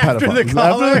 They're all pedophiles.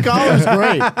 After the collar's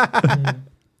great.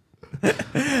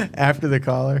 After the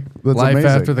collar. That's Life amazing.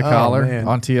 after the Oh, collar man.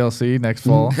 on TLC next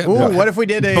fall. Ooh, what if we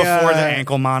did a Before the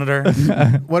ankle monitor.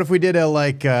 What if we did a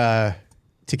like To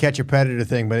Catch a Predator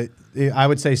thing, but I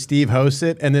would say Steve hosts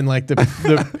it, and then like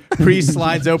the priest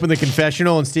slides open the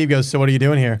confessional, and Steve goes, "So what are you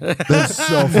doing here?" That's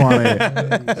so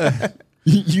funny.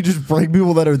 You just bring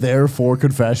people that are there for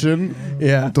confession.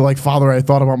 Yeah. To like, Father, I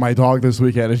thought about my dog this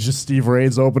weekend. It's just Steve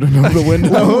Raids opening up the window.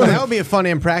 Oh, that would be a fun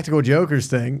Impractical Jokers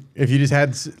thing if you just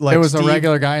had like It was Steve, a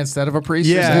regular guy instead of a priest.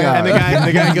 or Yeah, something? and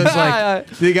the guy goes like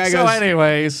the guy So goes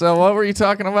anyway, so what were you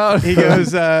talking about? he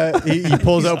goes he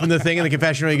pulls open the thing in the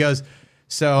confessional. He goes,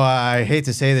 "So I hate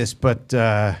to say this, but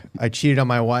I cheated on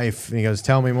my wife." And he goes,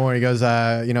 "Tell me more." He goes,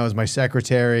 "You know, it was my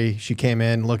secretary. She came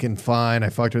in looking fine. I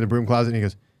fucked her in the broom closet." And he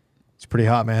goes, "It's pretty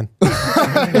hot, man."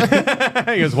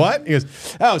 He goes, "What?" He goes,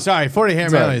 "Oh, sorry, 40 hair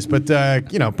mayonnaise, but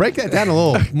you know, break that down in a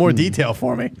little more detail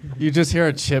for me." You just hear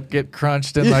a chip get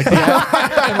crunched in like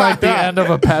the end of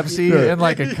a Pepsi in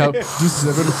like a cup. Just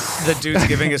sipping. The dude's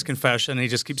giving his confession. And he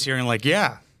just keeps hearing like,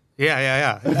 yeah.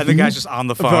 And the guy's just on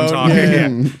the phone Phone, talking. yeah. Yeah.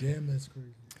 Damn, that's crazy.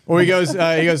 Or he goes,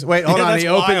 "Wait, hold Yeah, on." that's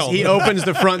wild. He opens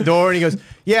the front door and he goes,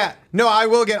 "Yeah, no,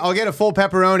 I'll get a full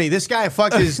pepperoni. This guy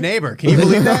fucked his neighbor. Can you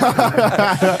believe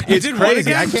that?" You did crazy. what I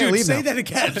again? can't Dude, leave say now. that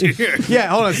again. Dude. Yeah,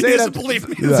 hold on. He Say doesn't that. believe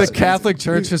me. The Catholic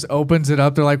Church just opens it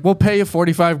up. They're like, "We'll pay you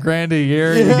 $45,000 a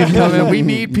year. You can come in. We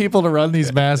need people to run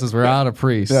these masses. We're out of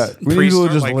priests." Yeah, we need Priests people are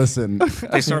to just like- listen.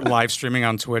 They start live streaming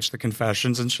on Twitch the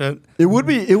confessions and shit. It would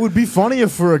be funny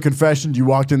if for a confession you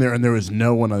walked in there and there was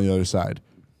no one on the other side.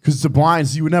 Because it's a blind,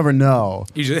 so you would never know.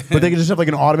 But they could just have like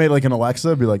an automated, like an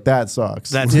Alexa, be like, "That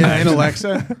sucks." That's Yeah, and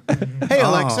Alexa. Hey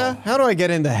Alexa, how do I get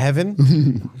into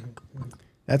heaven?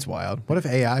 That's wild. What if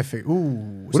AI?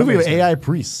 Ooh. What if we have somebody's- AI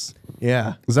priests?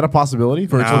 Yeah. Is that a possibility?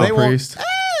 Virtual No. They won't- priest.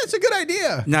 It's a good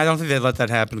idea. No, I don't think they let that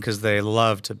happen because they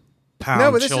love to pound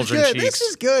No, but this is children good. cheeks. This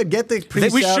is good. Get the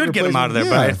priests We out should and get them replace out of there,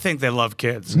 them. but I Yeah. think they love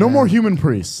kids. No more human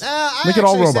priests. I Make it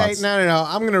all actually robots. Say, no.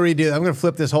 I'm going to redo it. I'm going to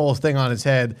flip this whole thing on its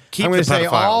head. Keep I'm going to the say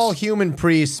pedophiles. all human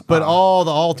priests, but all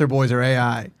the altar boys are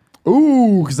AI.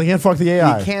 Ooh, because they can't fuck the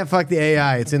AI. You can't fuck the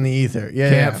AI. It's in the ether. Yeah.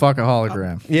 Can't yeah. fuck a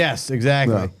hologram. Yes,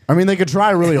 exactly. Yeah. I mean, they could try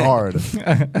really hard.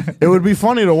 It would be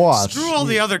funny to watch. Screw all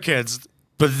the other kids,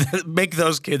 but make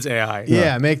those kids AI.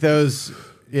 Yeah, make those.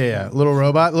 Yeah, little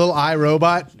robot, little eye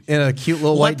robot in a cute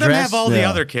little Let white them dress. have all the Yeah.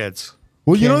 other kids.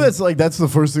 Well, you know that's the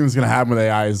first thing that's gonna happen with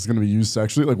AI is gonna be used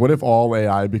sexually. Like, what if all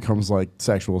AI becomes like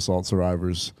sexual assault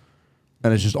survivors,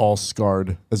 and it's just all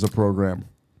scarred as a program?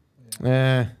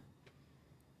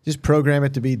 Just program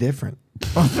it to be different.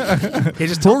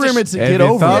 Just program it to get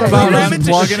over it. Program it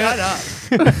to shut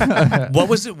up. What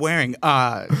was it wearing?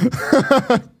 Yeah,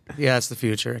 it's the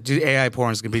future. Dude, AI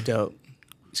porn is gonna be dope.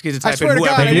 Just get to type I swear in to God,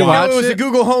 whoever I you didn't want. know it was a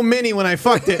Google Home Mini when I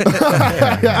fucked it.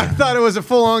 I thought it was a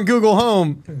full-on Google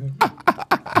Home.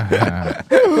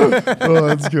 Oh,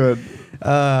 that's good.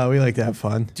 We like to have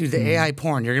fun. Dude, the AI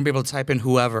porn, you're gonna be able to type in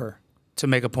whoever to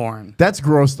make a porn. That's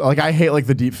gross. Like, I hate like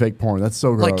the deep fake porn. That's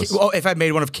so gross. Like, if I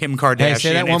made one of Kim Kardashian, Hey,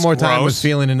 say that one more time with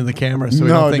feeling into the camera, so we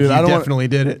No, don't think dude, you I don't definitely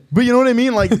did it. But you know what I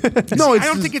mean? Like, no, it's I don't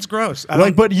just- think it's gross.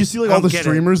 but you see like I all the don't get it.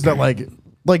 streamers that like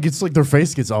it's like their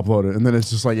face gets uploaded and then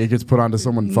it's just like it gets put onto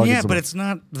someone fucking. Yeah, someone. but it's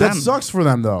not That them. sucks for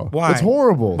them though. Why? It's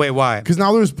horrible. Wait, why? Because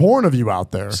now there's porn of you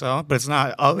out there. So, but it's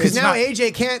not. Because It's now not,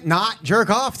 AJ can't not jerk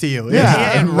off to you.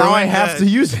 Yeah, and and now I ruin have the-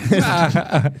 to use it.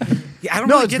 Yeah, I don't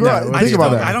No, really it's get great. that. Think I just about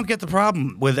don't, that. I don't get the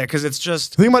problem with it because it's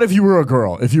just. Think about if you were a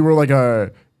girl. If you were like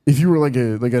an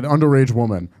underage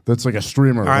woman that's like a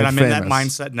streamer. All right, like I'm famous. in that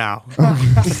mindset now.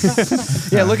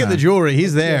 Yeah, look at the jewelry.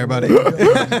 He's there, buddy.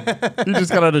 He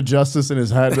just got out of justice in his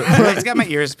head. He's got my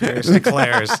ears pierced.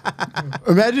 Declares.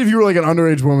 Imagine if you were like an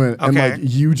underage woman and Okay. like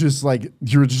you're just like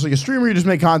a streamer. You just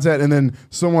make content and then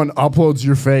someone uploads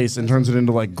your face and turns it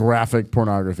into like graphic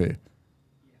pornography.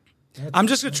 I'm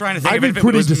just trying to think I'd of be it. If it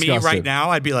pretty was me disgusted. right now,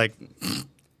 I'd be like,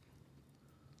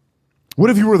 What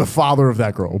if you were the father of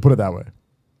that girl? We'll put it that way.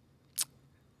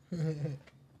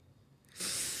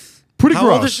 Pretty how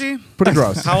gross. old is she? Pretty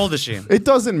gross. How old is she? It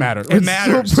doesn't matter. It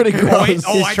matters. Still pretty Oh, gross. wait,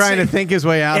 oh, He's I'd trying to say think his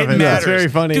way out of it it. matters. It's very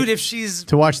funny. Dude, if she's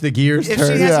to watch the gears if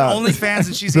turn. she has Yeah. an OnlyFans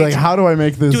and she's Be like, 18 how do I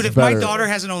make this dude, if better? my daughter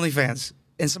has an OnlyFans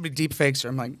and somebody deep fakes her,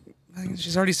 I'm like,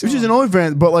 she's already If selling. she's an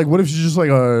OnlyFans, but like, what if she's just like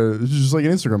an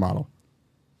Instagram model?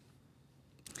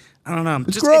 I don't know.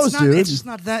 It's gross, it's not, dude. It's just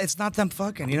not that. It's not them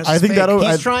fucking. You know, it's I just think fake. that'll-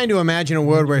 He's I- trying to imagine a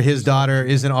world where his daughter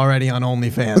isn't already on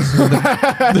OnlyFans.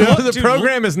 the Dude,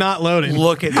 program is not loaded.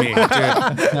 Look at me, dude.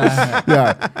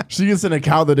 Yeah, she gets an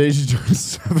account the day she turns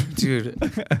 7.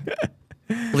 Dude.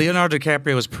 Leonardo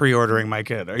DiCaprio was pre-ordering my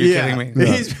kid. Are you kidding me?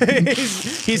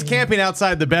 He's camping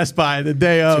outside the Best Buy the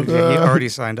day of. Dude, he already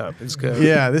signed up. It's good.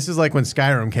 Yeah, this is like when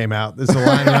Skyrim came out. There's a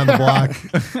line around the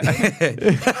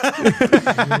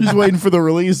block. He's waiting for the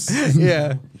release.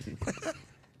 Yeah.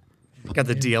 Got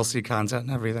the DLC content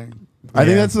and everything. I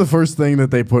think Yeah. that's the first thing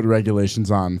that they put regulations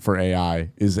on for AI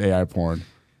is AI porn.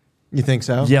 You think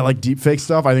so? Yeah, like deepfake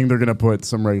stuff. I think they're gonna put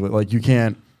some like you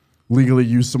can't legally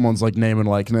use someone's like name and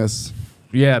likeness.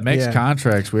 Yeah, it makes Yeah.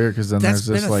 contracts weird because then That's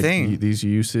there's this been a like thing. these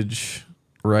usage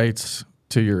rights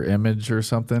to your image or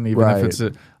something, even Right. if it's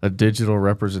a digital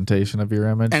representation of your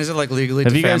image. And is it like legally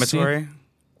Have you guys seen- defamatory?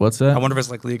 What's I that? wonder if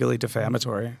it's like legally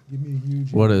defamatory.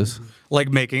 What is? Like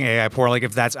making AI porn. Like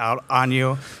if that's out on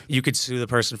you, you could sue the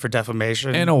person for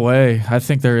defamation. In a way, I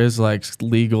think there is like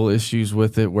legal issues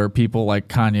with it where people like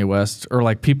Kanye West or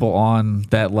like people on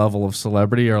that level of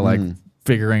celebrity are like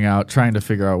trying to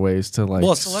figure out ways to like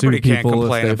well, a celebrity sue can't people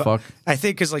complain if they about. fuck. I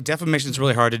think because like defamation is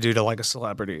really hard to do to like a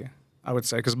celebrity. I would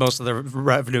say because most of the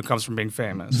revenue comes from being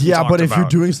famous. and Yeah, talked but if you're about.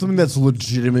 doing something that's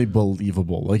legitimately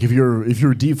believable, like if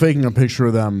you're deepfaking a picture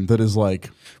of them that is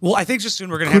like Well, I think just soon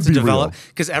we're going to Could have to be develop real.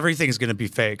 because everything is going to be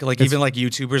fake. Like even like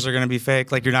YouTubers are going to be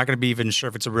fake. Like you're not going to be even sure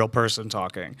if it's a real person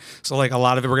talking. So like a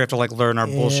lot of it we're going to have to like learn our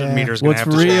bullshit Yeah. meters. Gonna What's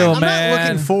have to real, change. I'm not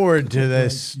looking man? forward to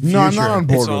this. no, I'm not on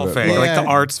future. board It's all with fake. it. Like Yeah. the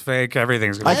art's fake.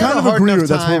 Everything's I going to kind have of a hard agree enough with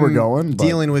that's where we're time going. But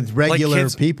Dealing with regular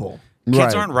kids- people. Kids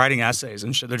Right. aren't writing essays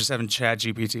and shit. They're just having Chat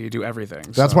GPT do everything.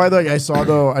 That's so. why like I saw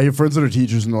though I have friends that are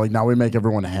teachers and they're like now we make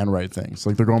everyone handwrite things.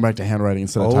 Like they're going back to handwriting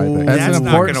instead of typing. That's, That's an not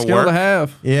important gonna skill work. to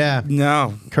have. Yeah.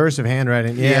 No. Cursive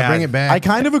handwriting. Yeah, Yeah. bring it back. I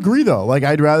kind of agree though. Like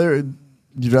you'd rather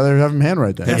have them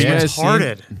handwrite that. That's Yeah,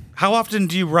 retarded. How often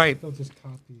do you write?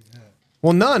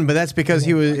 Well, none, but that's because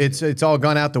he was. It's all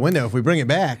gone out the window. If we bring it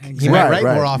back, he might Right, write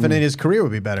right. more often, and his career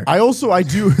would be better. I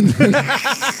do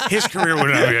His career would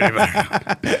not be any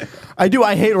better.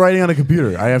 I hate writing on a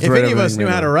computer. I have to If write any of us everything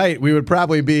knew how to manually. write, we would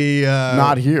probably be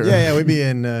Not here. Yeah, we'd be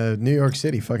in New York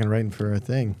City, fucking writing for a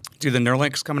thing. Dude, the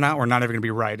Neuralink's coming out. We're not even going to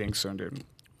be writing soon, dude.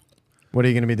 What are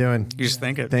you going to be doing? You just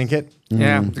think it. Think it?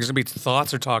 Yeah. There's going to be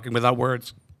thoughts or talking without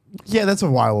words. Yeah, that's a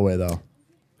while away though.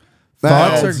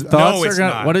 Thoughts That's- are thoughts No, are it's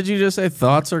gonna. not. What did you just say?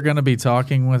 Thoughts are gonna be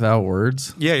talking without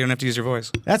words. Yeah, you don't have to use your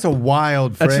voice. That's a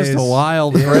wild That's phrase. just a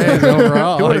wild phrase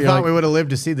overall. Who would have You're thought like, we would have lived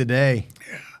to see the day?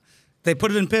 They put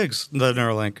it in pigs, the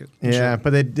Neuralink. Yeah,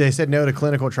 but they said no to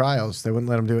clinical trials. They wouldn't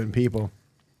let them do it in people.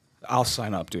 I'll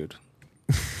sign up, dude.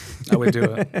 I would do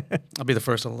it. I'll be the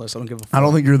first on the list. I don't give a fuck. I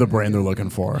don't think you're the brain they're looking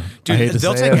for. Dude, I hate to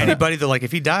they'll say take it. anybody that, like,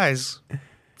 if he dies,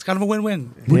 it's kind of a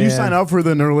win-win. Would you sign up for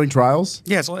the Neuralink trials?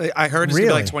 Yeah, I heard it's going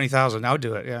to be like 20,000. I would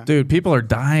do it, yeah. Dude, people are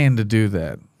dying to do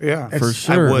that. Yeah. For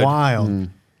sure. I would. Wild.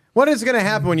 What is going to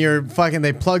happen when you're fucking?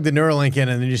 They plug the Neuralink in,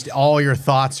 and then just all your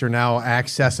thoughts are now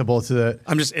accessible to the.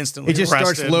 I'm just instantly. It just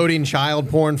arrested. starts loading child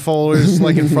porn folders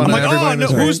like in front I'm of like, everyone. oh in no,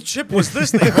 this room. whose chip was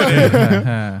this they put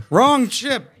in? Wrong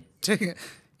chip.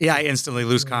 Yeah, I instantly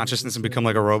lose consciousness and become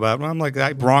like a robot. I'm like,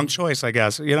 wrong choice, I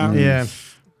guess. You know? Yeah.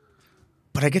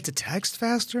 But I get to text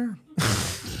faster.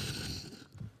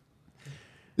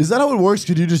 Is that how it works?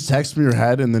 Could you just text from your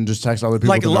head and then just text other people?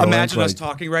 Like, through Neuralink? imagine us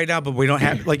talking right now, but we don't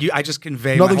have like I just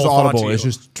convey Nothing's my whole audible. thought to It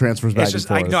you. just transfers back It's just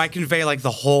and forth. I convey like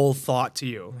the whole thought to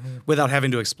you without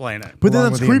having to explain it. But then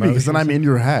Along that's with the creepy because then I'm in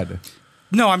your head.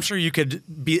 No, I'm sure you could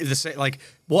be the same. Like,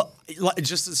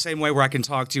 just the same way where I can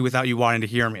talk to you without you wanting to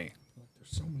hear me.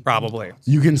 Probably.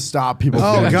 You can stop people. from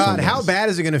Oh doing God, something. how bad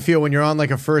is it going to feel when you're on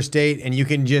like a first date and you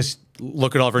can just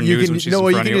Look at all of her you news can when she's no, in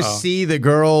you front can of you. just see the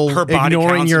girl Her body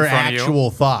ignoring counts your in front of you.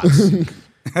 actual thoughts.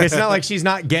 It's not like she's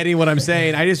not getting what I'm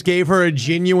saying. I just gave her a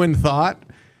genuine thought,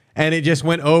 and it just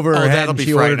went over her head. that'll And be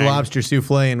she ordered frightening. lobster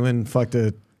souffle and went fucked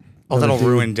a. Oh, another that'll dude.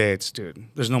 ruin dates, dude.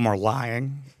 There's no more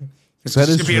lying. It's That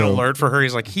just is gonna be an true. alert for her.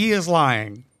 He's like, he is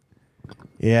lying.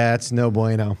 Yeah, it's no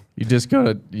bueno. You just go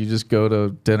to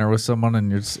dinner with someone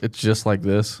and it's just like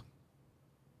this.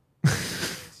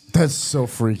 That's so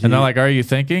freaky. And they're like, "Are you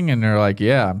thinking?" And they're like,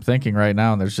 "Yeah, I'm thinking right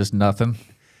now." And there's just nothing.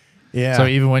 Yeah. So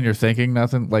even when you're thinking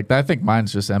nothing, like I think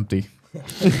mine's just empty.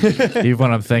 Even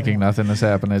when I'm thinking nothing is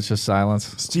happening, it's just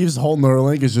silence. Steve's whole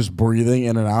Neuralink is just breathing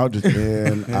in and out, just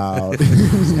in, out.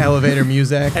 elevator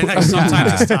music. And like,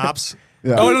 sometimes it stops.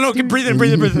 Yeah. Oh, no, keep breathing,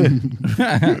 breathing, breathing.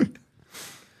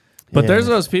 But Yeah. there's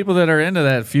those people that are into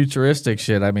that futuristic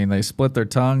shit. I mean, they split their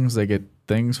tongues, they get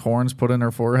horns put in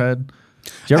their forehead.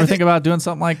 Do you ever think about doing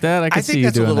something like that? I could I see think you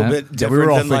that's a doing little that. bit Yeah, we different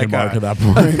were all than thinking like Mark at that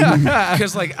point.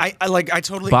 because like I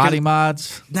totally Body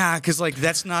mods. Nah, because like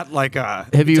that's not like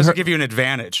Have you doesn't heard- give you an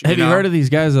advantage. Have you know? heard of these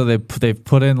guys though? They've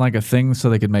put in like a thing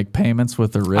so they could make payments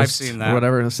with their wrist seen that. or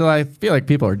whatever. So I feel like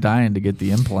people are dying to get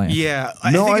the implant. Yeah,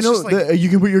 No, think I it's know. just, like, You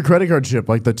can put your credit card chip,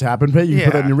 like the tap and pay. You can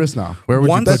put that in Yeah. your wrist now. Where would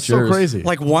Once- you put That's so yours? crazy.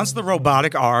 Like once the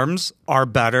robotic arms are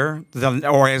better than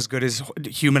or as good as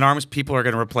human arms, people are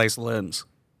going to replace limbs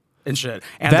and shit.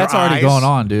 And That's their already eyes- going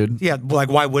on, dude. Yeah, like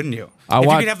why wouldn't you? I If you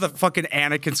want- could have the fucking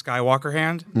Anakin Skywalker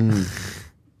hand,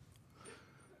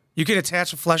 you could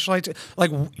attach a fleshlight to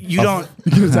like you don't.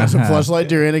 You can attach a flashlight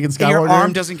to your Anakin Skywalker. Your arm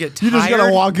hand. doesn't get You just gotta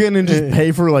tired. walk in and just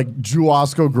pay for like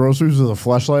Jewasco groceries with a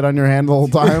flashlight on your hand the whole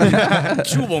time.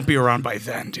 Jewel won't be around by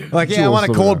then, dude. Like, yeah, I Jules want a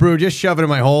over cold there. brew. Just shove it in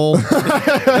my hole.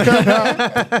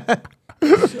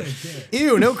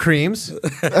 Ew, no creams.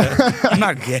 I'm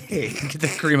not gay. Get the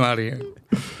cream out of here.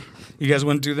 You guys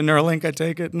wouldn't do the Neuralink? I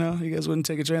take it. No, you guys wouldn't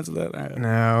take a chance of that. All right.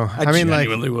 No, I I mean, like,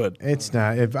 genuinely would. it's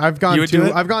not. If I've You gone would do too,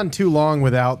 it? I've gone too long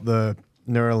without the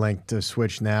Neuralink to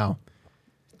switch now.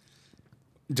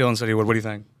 Dylan said he would. What do you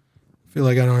think? I feel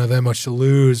like I don't have that much to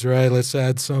lose, right? Let's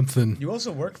add something. You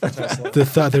also work for Tesla. The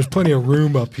thought there's plenty of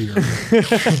room up here.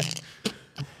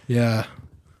 Yeah,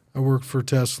 I work for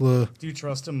Tesla. Do you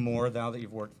trust him more now that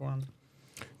you've worked for him?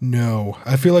 No,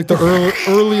 I feel like the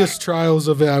earliest trials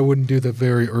of it, I wouldn't do the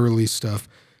very early stuff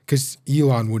because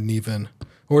Elon wouldn't even.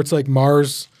 Or it's like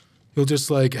Mars. He'll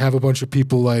just like have a bunch of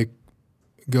people like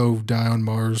go die on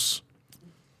Mars.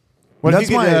 What if,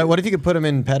 That's you could, my- what if you could put them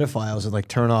in pedophiles and like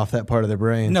turn off that part of their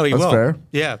brain? No, he That's will. fair.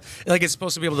 Yeah, like it's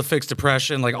supposed to be able to fix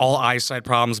depression, like all eyesight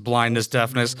problems, blindness,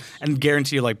 deafness, and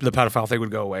guarantee you, like the pedophile thing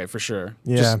would go away for sure.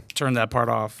 Yeah. Just turn that part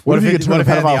off. What if you it- could turn what a if it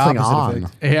had the pedophile thing opposite on?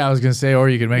 effect? Yeah, I was gonna say, or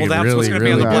you could make Well, it that's really, what's going to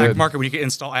be on really the black good. market when you can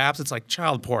install apps. It's like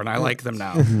child porn. I like them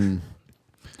now.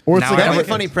 Or it's Now like I That'd be like a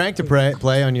funny prank to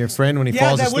play on your friend when he Yeah,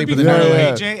 falls that asleep would be with a cool.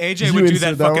 Yeah, Neuralink. yeah. AJ Did would you do that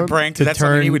insert that fucking one? prank. To That's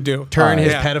something turn, he would do. turn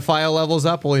his Yeah. pedophile levels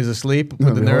up while he's asleep with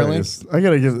That'd the be Neuralink. hilarious. I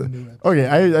gotta give.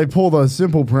 Okay, I pulled a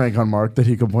simple prank on Mark that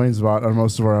he complains about on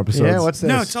most of our episodes. Yeah, what's this?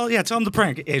 No, tell him the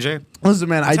prank, AJ. Listen,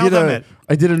 man, I Tell did them it.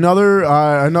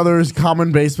 another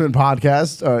common basement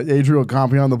podcast. Adriel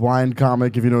Campion, the blind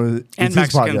comic, if you know, it's And his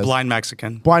Mexican, podcast. blind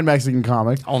Mexican. blind Mexican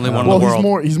comic. Only one in well, the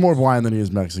world. he's more blind than he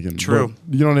is Mexican. True.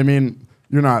 But you know what I mean?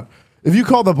 You're not. If you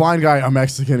call the blind guy a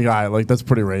Mexican guy, like that's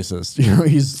pretty racist. You know,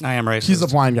 I am racist. He's a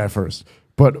blind guy first.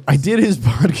 But I did his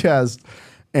podcast,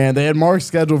 and they had Mark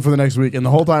scheduled for the next week. And the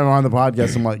whole time I'm on the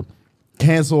podcast, I'm like,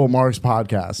 cancel Mark's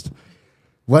podcast.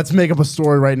 Let's make up a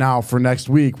story right now for next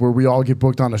week where we all get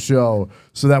booked on a show,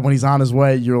 so that when he's on his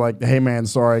way, you're like, hey man,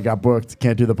 sorry, I got booked,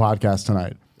 can't do the podcast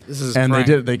tonight. This is And prank.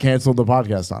 they did. They canceled the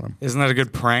podcast on him. Isn't that a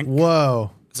good prank?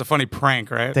 Whoa. It's a funny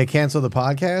prank, right? They canceled the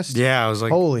podcast? Yeah, I was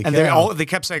like, Holy and cow. they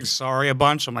kept saying sorry a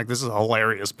bunch. I'm like, this is a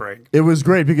hilarious prank. It was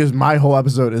great because my whole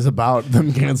episode is about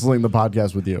them canceling the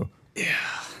podcast with you.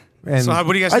 And So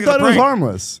what do you guys I think of thought the it was prank?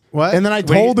 harmless. What? And then I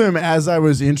do you- told him as I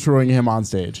was introing him on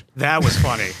stage. That was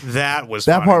funny. That was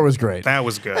That funny. part was great. That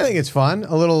was good. I think it's fun.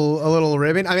 A little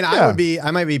ribbing. I mean, Yeah.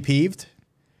 I might be peeved.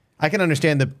 I can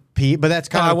understand the peeve, but that's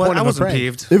kind of the point I of a wasn't prank.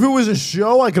 peeved. If it was a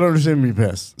show, I could understand me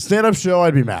pissed. Stand-up show,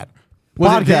 I'd be mad.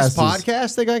 Was it this is-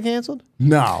 podcast that got canceled?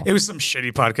 No. It was some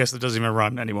shitty podcast that doesn't even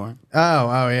run anymore.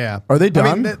 Oh yeah. Are they I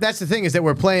done? mean, that's the thing is that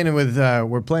we're playing with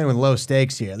low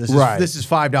stakes here. This is Right. this is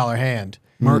 $5 hand.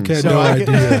 Mark had So no I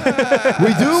idea.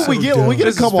 We do. we get a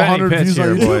This is couple Penny hundred Pitch views on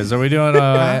here, YouTube. boys. Are we doing We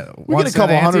get once a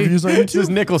couple an hundred ante? views on This is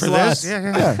YouTube. nickel For slots. this?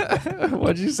 Yeah.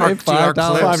 What'd you say? Our- dude, our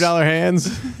 $5? clips. $5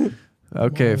 hands.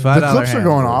 Okay, $5. The clips are hand,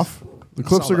 going boys. off. The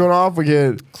clips are going off. We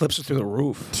get Clips are through the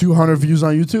roof. 200 views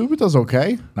on YouTube. It does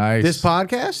okay. Nice. This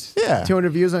podcast? Yeah.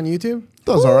 200 views on YouTube? It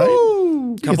does all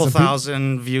right. Couple some peop-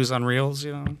 thousand views on Reels,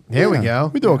 you know. Here we go.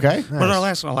 We do okay. What did our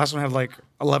last one? Our last one had like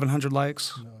 1,100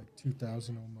 likes, Like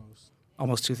 2,000 almost.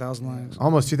 almost 2,000 likes.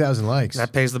 Almost 2,000 likes.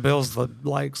 That pays the bills, the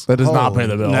likes. That does not Holy- pay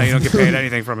the bill. No, you don't get paid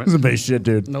anything from it. Doesn't pay shit,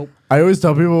 dude. Nope. I always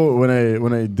tell people when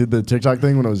I did the TikTok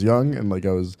thing when I was young and like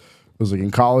I was like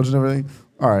in college and everything.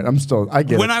 All right, I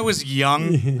get When it. I was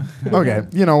young, Okay,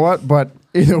 you know what? But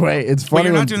either way, it's wait, funny.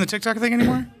 you're when- not doing the TikTok thing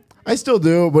anymore? I still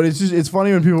do, but it's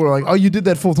funny when people are like, "Oh, you did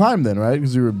that full time then, right?"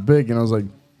 Because you were big, and I was like,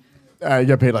 I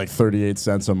got paid like 38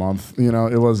 cents a month. You know,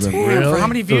 it wasn't. For how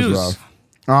many It was views?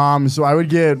 rough. So I would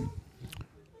get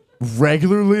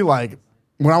regularly like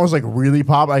when I was like really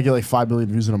pop, I get like 5 million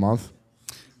views in a month.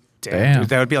 Damn, dude,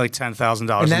 that would be like $10,000 a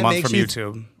that month makes from you-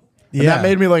 YouTube. And that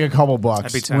made me like a couple bucks.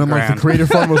 That'd be 10 when like the grand. creator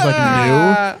fund was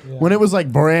like new. When it was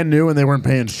like brand new and they weren't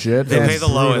paying shit. They it pay was the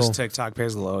lowest. brutal. TikTok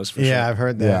pays the lowest for Yeah, sure. I've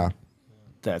heard that. Yeah.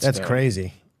 That's That's fair.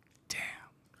 crazy.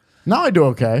 Now I do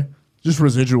okay. Just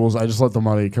residuals. I just let the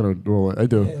money kind of roll. I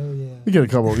do. You get a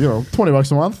couple,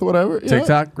 $20 a month, whatever. You know,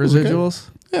 TikTok it was okay. residuals?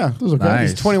 Yeah, those are okay. Nice.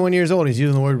 He's 21 years old. He's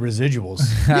using the word residuals.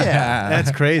 Yeah.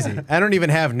 That's crazy. I don't even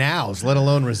have nows, let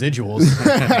alone residuals.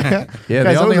 Yeah, Guys, the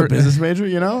I was only a business major,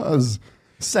 I was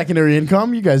secondary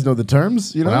income. You guys know the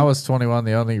terms, when I was 21,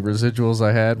 the only residuals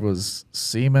I had was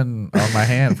semen on my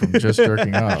hand from just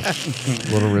jerking off.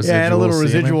 Little residual. Yeah, I had a little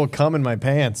semen. residual cum in my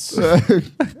pants.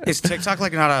 Is TikTok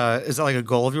like is that like a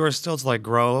goal of yours still to like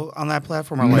grow on that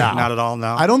platform or like No. not at all?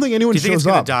 No. I don't think anyone Do you think shows it's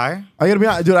gonna up. die? I gotta be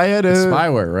honest, dude. I had It's a.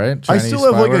 spyware, right? I Chinese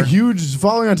still have like a spyware? huge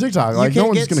following on TikTok. Like you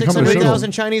no can't one's get gonna come to the show.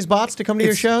 600,000 Chinese bots to come to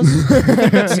your shows?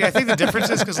 See, I think the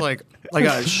difference is because like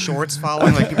a shorts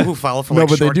following, like people who follow for No, like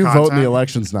but they short do content. vote in the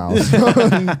elections now. so-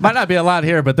 Might not be a lot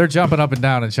here, but they're jumping up and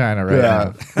down in China right yeah.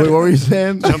 now. Wait, what were you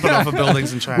saying? Jumping off of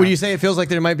buildings in China. Would you say it feels like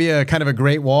there might be a kind of a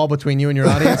great wall between you and your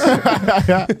audience?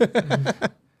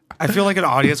 I feel like an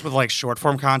audience with like short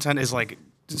form content is like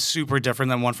super different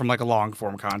than one from like a long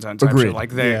form content type Agreed. shit.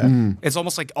 Like they, Yeah. It's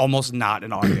almost not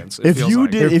an audience. It If feels you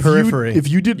like. did, They're if periphery.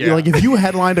 you did, Yeah. like if you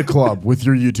headlined a club with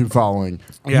your YouTube following,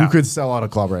 Yeah. you could sell out a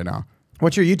club right now.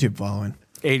 What's your YouTube following?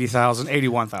 80,000,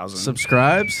 81,000.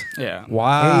 Subscribes? Yeah.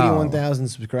 Wow. 81,000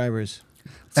 subscribers.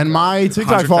 And my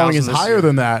TikTok following is 100,000 this higher year.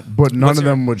 than that, but none What's of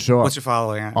your- them would show up. What's your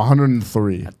following at?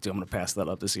 103. Dude, I'm gonna pass that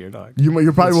up this year, dog. You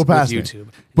probably will With pass me. YouTube.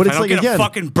 But If it's I don't like get again, a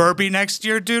fucking burpee next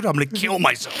year, dude, I'm gonna kill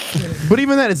myself. but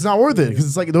even then, it's not worth it because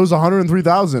it's like those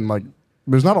 103,000. Like,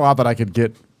 there's not a lot that I could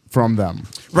get from them.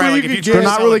 Right, you like if could you get- try They're to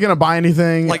not sell really a- gonna buy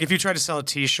anything. Like if you tried to sell a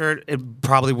T-shirt, it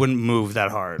probably wouldn't move that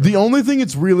hard. The only thing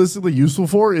it's realistically useful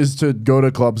for is to go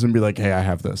to clubs and be like, "Hey, I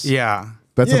have this." Yeah.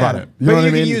 That's about it. You but know what you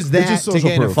I mean? can use It's that just to social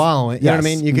gain a proof. following. You know what I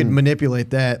Yes. mean? You can manipulate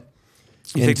that.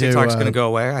 You think into, TikTok's gonna go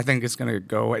away? I think it's gonna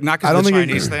go away. Not I because don't of the think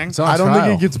Chinese it, thing. It's on I don't think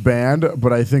trial. it gets banned,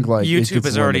 but I think like it YouTube gets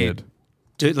is already.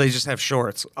 limited. They just have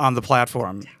shorts on the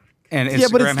platform, and Instagram Yeah,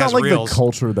 but it's has not like Reels. the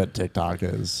culture that TikTok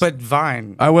is. But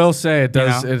Vine, I will say it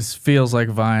does. know? It feels like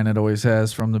Vine. It always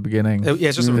has from the beginning. yeah,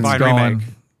 it's just a It's Vine going. remake.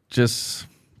 Just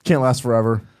Can't last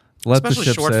forever. let Especially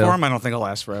the ship short sail. form, I don't think it'll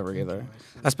last forever either.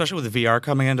 Especially with the VR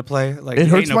coming into play. Like, It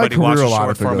ain't hurts my nobody career watches a lot short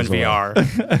if it form in goes away.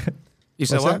 VR. You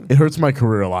said What's what? It hurts my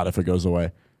career a lot if it goes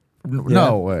away.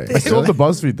 No way. I still have the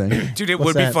BuzzFeed thing. Dude, it What's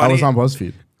would be that? I funny. was on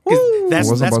BuzzFeed. 'Cause I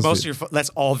was on That's BuzzFeed. most of your. That's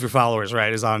all of your followers,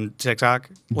 right? Is on TikTok.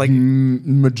 Like,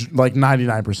 Like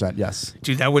 99%, yes.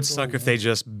 dude, that would suck if they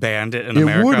just banned it in It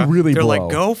America. would really They're blow.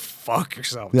 like, go fuck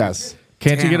yourself. dude." Yes.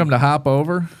 Can't you get Damn. them to hop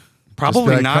over? Just Probably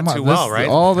be like, not "Come on, too this- well, right?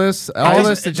 All this it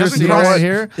that you're doesn't seeing cross- right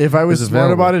here. If I was is smart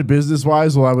available. about it business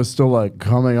wise while I was still like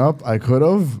coming up, I could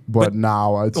have, but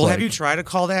now it's Well, like have you tried a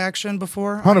call to action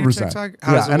before? on your 100%. TikTok?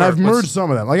 How Yeah, does it and work? I've merged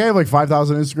some of them. Like I have like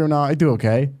 5,000 Instagram now. I do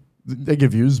okay. They get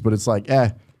views, but it's like,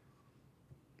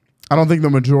 I don't think the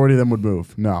majority of them would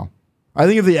move. No. I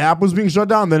think if the app was being shut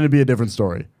down, then it'd be a different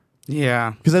story.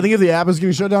 Yeah. Because I think if the app is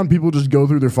getting shut down, people just go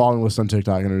through their following list on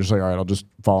TikTok and they're just like, all right, I'll just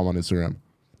follow them on Instagram.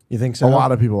 You think so? A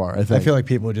lot of people are, I think. I feel like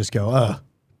people would just go,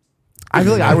 I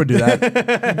feel like I would do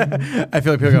that. I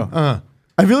feel like people go,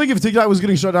 I feel like if TikTok was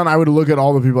getting shut down, I would look at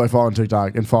all the people I follow on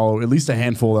TikTok and follow at least a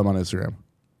handful of them on Instagram.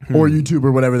 Or YouTube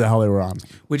or whatever the hell they were on.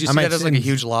 Would you see that as like a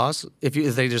huge loss if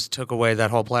they just took away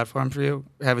that whole platform for you,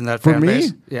 having that fan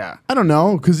base? Yeah. I don't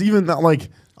know, because even that, like...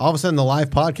 all of a sudden the live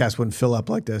podcast wouldn't fill up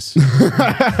like this.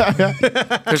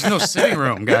 There's no sitting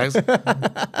room, guys.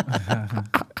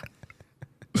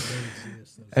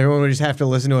 Everyone would just have to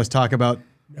listen to us talk about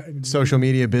social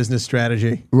media business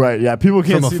strategy. Right, yeah. People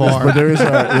can't From see afar. this, but there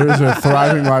is a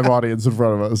thriving live audience in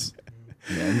front of us.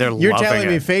 Yeah, You're telling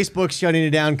me Facebook's shutting it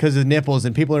down because of nipples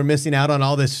and people are missing out on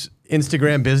all this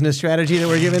Instagram business strategy that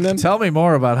we're giving them? Tell me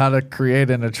more about how to create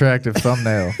an attractive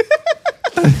thumbnail.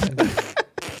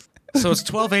 So it's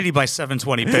 1280 by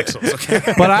 720 pixels.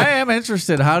 Okay. But I am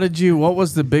interested. What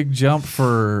was the big jump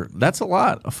for? That's a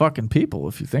lot of fucking people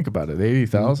if you think about it.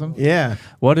 80,000. Yeah.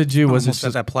 What did you? Was it Almost at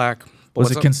just, that plaque?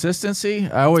 was it consistency?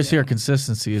 I always hear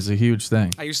consistency is a huge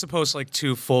thing. I used to post like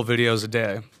 2 full videos a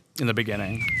day in the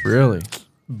beginning. Really?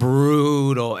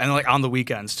 Brutal, and like on the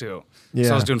weekends too. Yeah.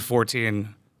 So I was doing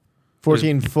 14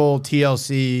 full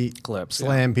TLC clips,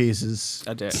 slam pieces.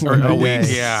 a day or Slam a week.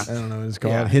 days. Yeah. I don't know what it's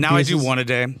called. Yeah. Hit Now I do pieces? 1 a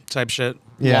day type shit.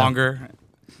 Yeah. Longer.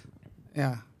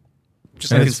 Yeah.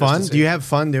 Just And like it's fun. consistency. Do you have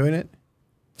fun doing it?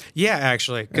 Yeah,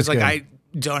 actually, because That's like good.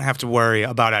 I don't have to worry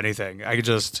about anything. I could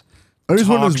just. I just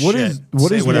wonder talk what shit, is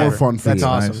say more whatever. fun for That's you?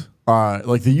 awesome.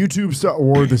 Like the YouTube stuff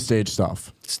or the stage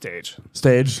stuff? Stage.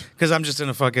 Stage? Because I'm just in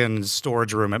a fucking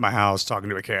storage room at my house talking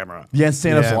to a camera. Yeah,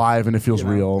 stand-up's Yeah. live and it feels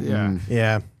real. Yeah. Mm.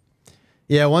 Yeah.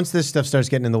 Yeah, once this stuff starts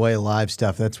getting in the way of live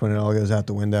stuff, that's when it all goes out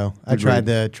the window. I tried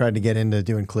to get into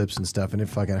doing clips and stuff, and it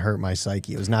fucking hurt my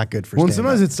psyche. It was not good for Well, and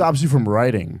stand-up. sometimes it stops you from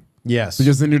writing. Yes.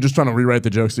 Because then you're just trying to rewrite the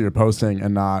jokes that you're posting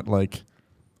and not like...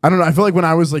 I don't know. I feel like when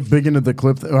I was like big into the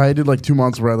clip, I did like 2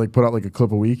 months where I like put out like a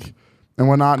clip a week and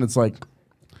whatnot, and it's like...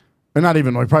 And not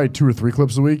even, like probably 2 or 3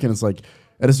 clips a week, and it's like...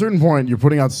 At a certain point, you're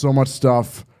putting out so much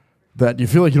stuff that you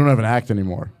feel like you don't have an act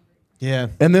anymore. yeah.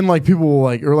 And then like people will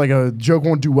like, or like a joke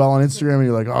won't do well on Instagram and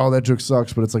you're like, oh, that joke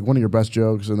sucks, but it's like one of your best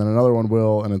jokes, and then another one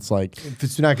will, and it's like, If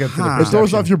it's not good for the it throws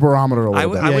perception. off your barometer a I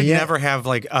little would bit. Yeah. never have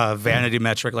like a vanity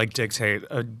metric like dictate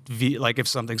like if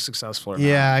something's successful or not.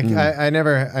 Yeah, I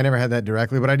never had that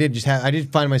directly, but I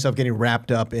did find myself getting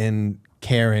wrapped up in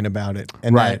caring about it,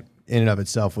 and Right. that in and of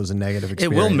itself was a negative It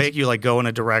experience. will make you like go in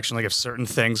a direction. Like if certain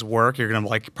things work, you're gonna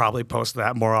like probably post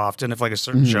that more often. If like a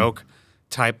certain joke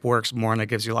type works more and it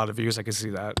gives you a lot of views, I can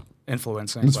see that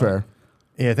influencing. That's but- fair.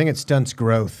 Yeah, I think it stunts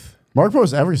growth. Mark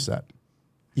posts every set.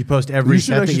 You post every You should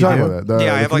set that actually you talk do. about that.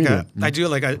 Yeah, I The have like comedian. I do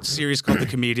like a series called The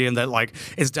Comedian that like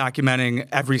is documenting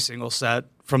every single set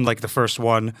from like the first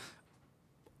one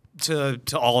to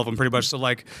all of them pretty much. So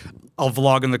like I'll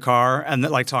vlog in the car and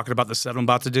then like talking about the set I'm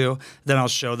about to do. Then I'll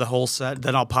show the whole set.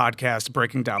 Then I'll podcast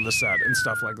breaking down the set and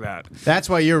stuff like that. That's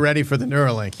why you're ready for the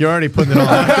Neuralink. You're already putting it all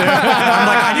out there. I'm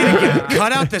like, I need to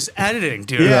cut out this editing,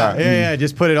 dude. Yeah.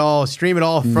 Just put it all, stream it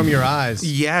all from your eyes.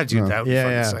 Yeah, dude, that would be Yeah,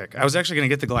 fucking yeah. sick. I was actually gonna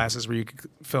get the glasses where you could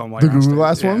film like The on Google stage.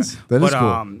 Glass Yeah. ones? That is but,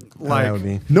 cool. Like that would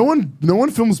be. No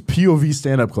one films POV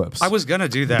stand-up clips. I was gonna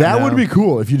do that. That No. would be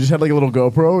cool if you just had like a little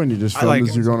GoPro and you just filmed like-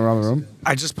 as you're going around the room.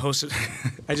 I just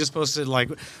posted like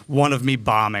one of me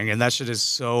bombing, and that shit is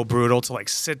so brutal to like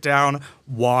sit down,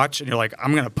 watch, and you're like,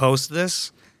 I'm gonna post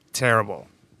this. Terrible.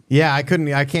 Yeah, I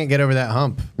can't get over that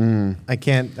hump. I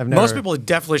can't. I've never. Most people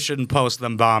definitely shouldn't post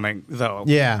them bombing, though.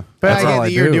 Yeah, but That's I get all that I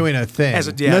you're do. doing a thing. As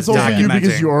a And that's also you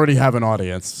because documenting. you already have an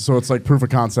audience, so it's like proof of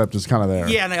concept is kind of there.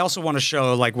 Yeah, and I also want to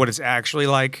show like what it's actually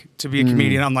like to be a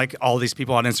comedian. I'm like all these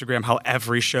people on Instagram, how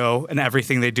every show and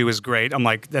everything they do is great. I'm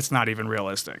like, that's not even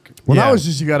realistic. Well, Yeah. now it's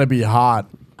just you got to be hot,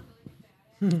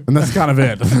 and that's kind of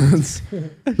it.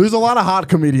 There's a lot of hot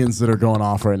comedians that are going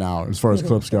off right now as far as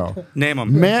clips go. Name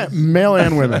them. Male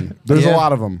and women. There's Yeah. a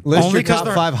lot of them. List Only your 'cause top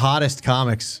they're- 5 hottest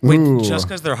comics. Wait, Ooh. just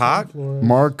because they're hot,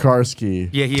 Mark Carsky.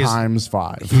 Yeah, he is- times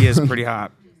 5. he is pretty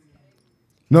hot.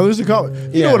 No, there's a couple. You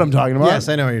Yeah. know what I'm talking about. Yes,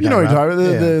 I know what you're You know what talking you're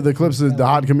talking about. about. The clips of the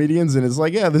hot comedians, and it's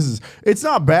like, yeah, it's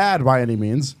not bad by any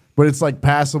means, but it's like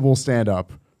passable stand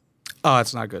up. Oh,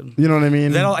 it's not good. You know what I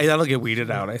mean? That'll get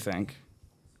weeded out, I think.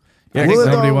 Yeah, Will 'cause it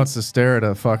nobody though? wants to stare at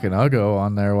a fucking Uggo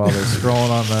on there while they're scrolling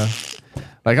on the.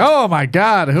 Like, oh my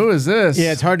God, who is this?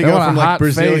 Yeah, it's hard to They go want a from like hot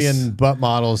Brazilian face. butt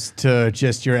models to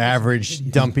just your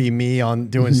average dumpy me on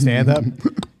doing stand up.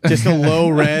 Just a low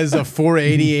res, a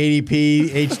 480 80p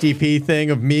HDP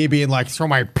thing of me being like, so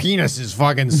my penis is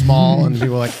fucking small, and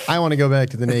people are like, I want to go back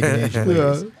to the naked Asian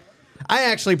ladies. I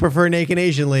actually prefer naked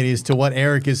Asian ladies to what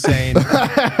Eric is saying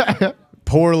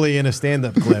poorly in a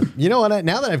stand-up clip. You know what?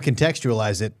 Now that I've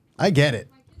contextualized it, I get it.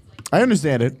 I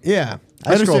understand it. Yeah.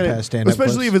 I scroll understand past it. stand-up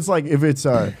Especially clips.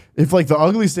 if like the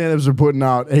ugly stand-ups are putting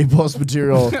out A+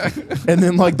 material and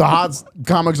then like the hot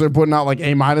comics are putting out like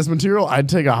A- material, I'd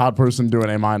take a hot person doing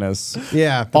A-.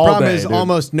 Yeah. The all problem day, is dude.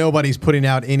 almost nobody's putting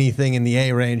out anything in the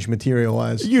A range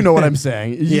material-wise. You know what I'm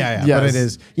saying. Yeah, Yes. but it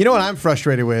is. You know what I'm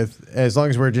frustrated with, as long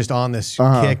as we're just on this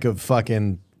kick of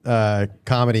fucking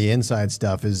comedy inside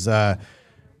stuff, is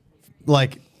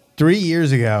like 3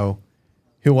 years ago,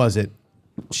 who was it?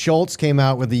 Schultz came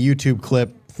out with the YouTube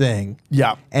clip thing.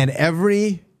 Yeah. And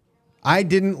I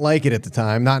didn't like it at the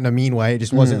time, not in a mean way. It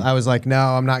just wasn't, I was like, no,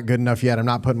 I'm not good enough yet. I'm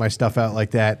not putting my stuff out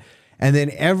like that. And then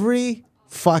every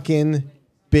fucking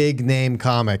big name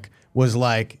comic was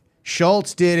like,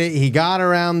 Schultz did it. He got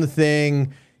around the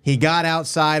thing. He got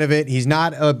outside of it. He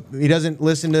doesn't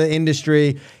listen to the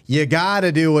industry. You got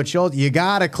to do what Schultz, you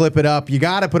got to clip it up. You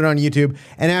got to put it on YouTube.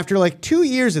 And after like 2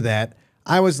 years of that,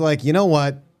 I was like, you know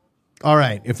what? All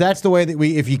right, if that's the way that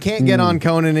if you can't get on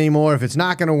Conan anymore, if it's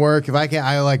not going to work, if I can't,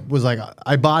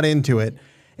 I bought into it.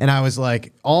 And I was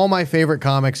like, all my favorite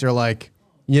comics are like,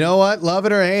 you know what? Love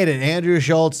it or hate it. Andrew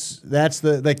Schultz, that's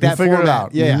that figured format. it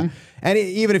out. Yeah. And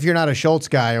even if you're not a Schultz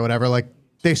guy or whatever, like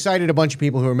they cited a bunch of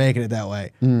people who are making it that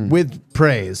way with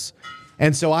praise.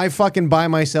 And so I fucking buy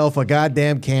myself a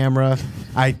goddamn camera.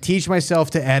 I teach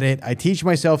myself to edit. I teach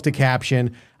myself to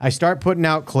caption. I start putting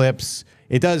out clips.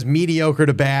 It does mediocre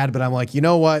to bad, but I'm like, you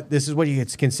know what? This is what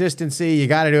it's consistency. You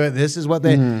got to do it. This is what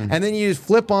they, and then you just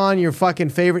flip on your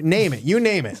fucking favorite, name it. You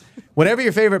name it. Whatever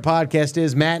your favorite podcast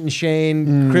is, Matt and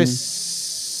Shane,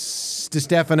 Chris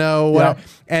DiStefano, whatever.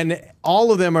 And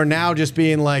all of them are now just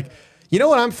being like, you know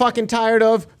what I'm fucking tired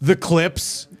of? The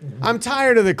clips. I'm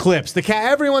tired of the clips.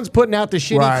 Everyone's putting out the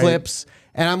shitty clips.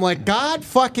 And I'm like, God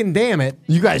fucking damn it.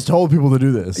 You guys told people to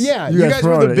do this. Yeah, you guys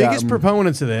were the biggest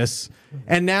proponents of this.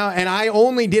 And I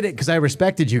only did it because I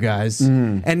respected you guys.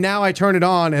 And now I turn it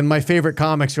on and my favorite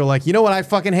comics are like, you know what I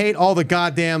fucking hate? All the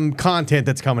goddamn content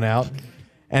that's coming out.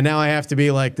 And now I have to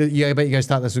be like, I bet you guys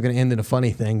thought this was going to end in a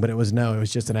funny thing, but it was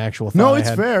just an actual thought. No,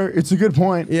 it's fair. It's a good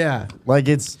point. Yeah. Like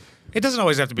it doesn't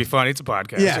always have to be funny. It's a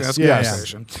podcast. Yes, That's a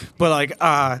conversation. But like,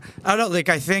 I don't know, like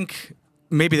I think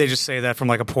maybe they just say that from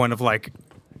like a point of like,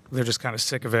 they're just kind of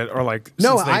sick of it or like,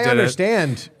 no, since they I did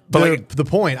understand. But like, the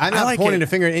point. I'm not like pointing a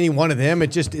finger at any one of them. It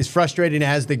just is frustrating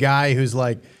as the guy who's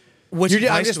like, I'm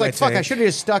just like, fuck, I should have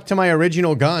just stuck to my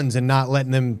original guns and not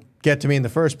letting them get to me in the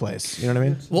first place. You know what I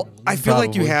mean? Well, I feel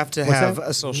like you have to have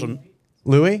a social.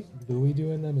 Louis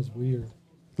doing them is weird.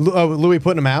 Louis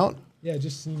putting them out? Yeah, it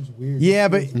just seems weird. Yeah,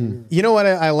 but you know what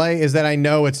I like is that I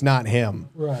know it's not him.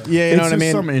 Right. Yeah, you know what I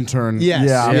mean? Some intern. Yes.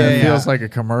 Yeah. It feels like a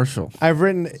commercial. I've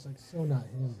written. It's like so not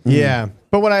him. Yeah,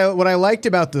 but what I liked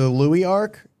about the Louis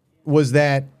arc was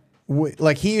that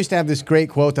like he used to have this great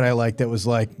quote that I liked that was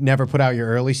like, never put out your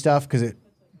early stuff because it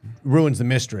ruins the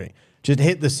mystery. Just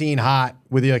hit the scene hot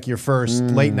with like your first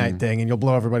late night thing and you'll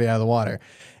blow everybody out of the water.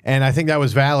 And I think that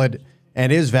was valid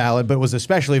and is valid, but was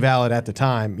especially valid at the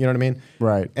time. You know what I mean?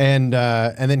 Right. And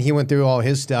then he went through all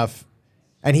his stuff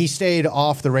and he stayed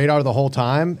off the radar the whole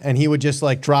time and he would just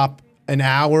like drop an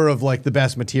hour of like the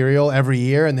best material every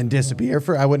year and then disappear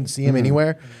I wouldn't see him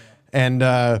anywhere. And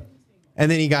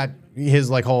then he got his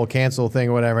like whole cancel thing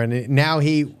or whatever. And now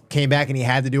he came back and he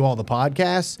had to do all the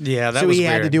podcasts. Yeah, that so was he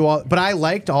had to weird. do all, but I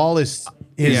liked all his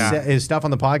stuff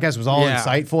on the podcast was all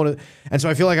insightful. And so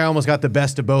I feel like I almost got the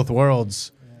best of both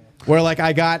worlds. Where like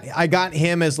I got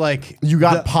him as like you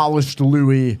got polished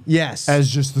Louis, yes, as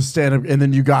just the stand-up, and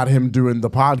then you got him doing the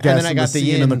podcast, and then I got the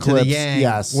yin and the clips, to the yang,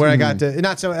 yes, where I got to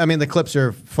not so. I mean, the clips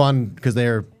are fun because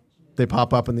they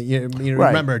pop up in the you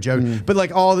remember a joke, but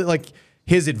like all the, like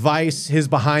his advice, his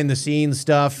behind the scenes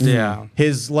stuff,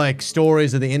 his like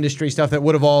stories of the industry stuff that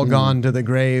would have all gone to the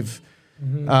grave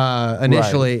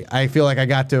initially. Right. I feel like I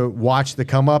got to watch the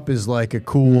come up is like a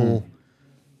cool.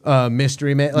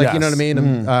 Mystery man, like you know what I mean,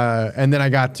 and then I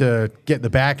got to get the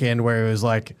back end where it was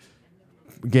like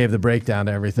gave the breakdown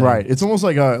to everything. Right, it's almost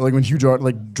like when Hugh Jordan,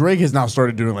 like Drake has now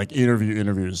started doing like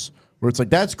interviews where it's like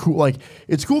that's cool. Like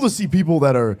it's cool to see people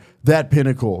that are that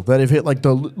pinnacle that have hit like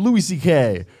the Louis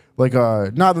C.K. like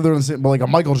not that they're in the same, but like a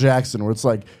Michael Jackson where it's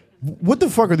like what the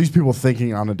fuck are these people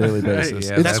thinking on a daily basis?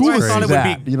 Yeah, It's That's cool why I to thought see it would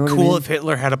that, be you know what I cool mean? if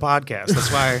Hitler had a podcast.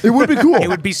 That's why It would be cool. It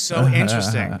would be so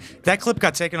interesting. That clip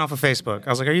got taken off of Facebook.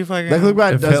 I was like, "Are you fucking?" That clip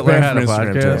got If that's Hitler banned had from a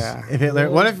Instagram, too. podcast. Yeah. If Hitler,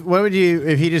 what would you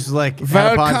if he just like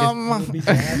had a podcast,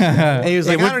 and he was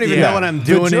like, I don't even know what I'm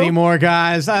doing joke- anymore,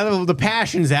 guys. The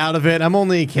passion's out of it. I'm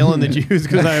only killing the Jews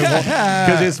because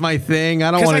it's my thing.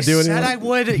 I don't want to do it. Said I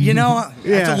would, you know,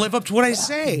 have to live up to what I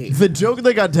say. The joke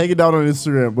that got taken down on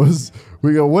Instagram was,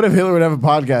 we go, what if Hitler would have a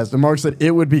podcast? And Mark said,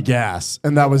 it would be gas.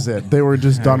 And that was it. They were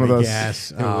just done with us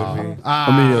Yes.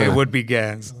 immediately. It would be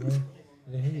gas.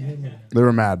 They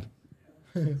were mad.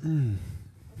 I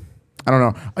don't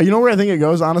know. You know where I think it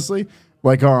goes, honestly?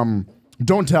 Like,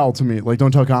 Don't Tell to me, like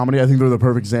Don't Tell Comedy, I think they're the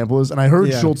perfect example of this. And I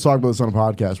heard Schultz talk about this on a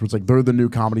podcast where it's like they're the new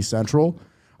Comedy Central.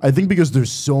 I think because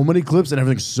there's so many clips and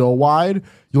everything's so wide,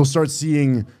 you'll start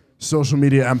seeing social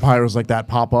media empires like that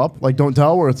pop up. Like Don't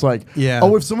Tell, where it's like,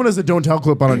 oh, if someone has a Don't Tell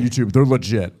clip on YouTube, they're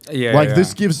legit. Yeah, like yeah.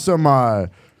 this gives some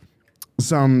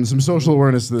social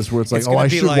awareness to this, where it's like, oh, I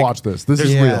should watch this. This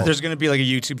is real. There's going to be like a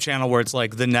YouTube channel where it's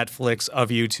like the Netflix of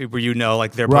YouTube, where you know,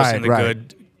 like they're posting the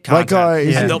good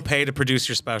content, and they'll pay to produce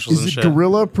your specials and Is shit. it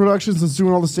Gorilla Productions that's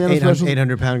doing all the stand-up specials?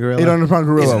 800-pound gorilla. 800-pound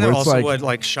gorilla. Isn't that where it's also like, what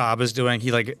like Shab is doing?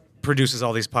 He like produces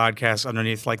all these podcasts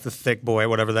underneath like the Thick Boy,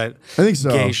 whatever that. I think so.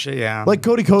 Gay shit, yeah. Like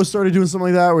Cody Ko started doing something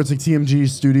like that, where it's like TMG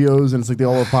Studios and it's like they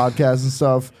all have podcasts and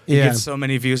stuff. He gets so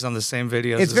many views on the same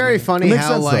videos. It's as very me. funny It makes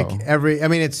how sense, like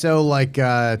though. it's so like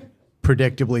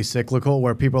predictably cyclical,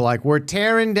 where people are like, we're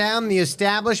tearing down the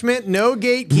establishment, no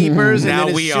gatekeepers, and Now then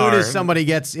as we soon are. as somebody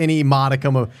gets any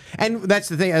modicum of, and that's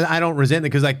the thing, I don't resent it,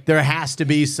 because like there has to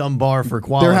be some bar for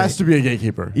quality. There has to be a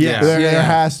gatekeeper. Yes. There Yeah.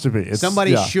 has to be. It's,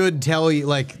 Somebody yeah. should tell you,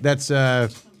 like that's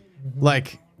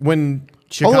like when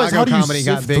Otherwise, Chicago how do you comedy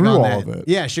got sift big through on all that. of it?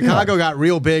 Yeah, Chicago got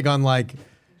real big on like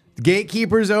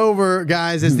gatekeepers over,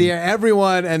 guys. It's the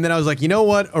everyone. And then I was like, you know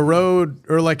what? A road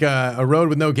or like a road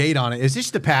with no gate on it is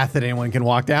just the path that anyone can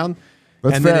walk down.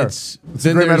 That's and fair. then It's a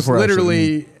then great there's metaphor, actually.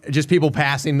 literally just people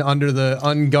passing under the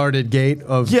unguarded gate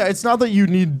of. Yeah, it's not that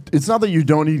you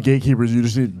don't need gatekeepers. You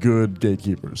just need good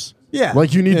gatekeepers. Yeah.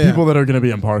 Like you need Yeah. people that are going to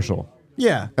be impartial.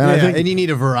 Yeah, And I yeah. think- and you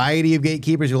need a variety of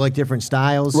gatekeepers who like different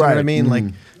styles. You know what I Right. mean? Like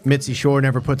Mitzi Shore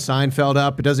never put Seinfeld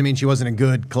up. It doesn't mean she wasn't a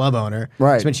good club owner.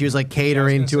 Right. It meant she was like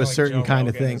catering to a certain kind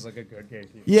of thing.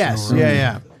 Yes,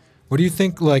 yeah. What do you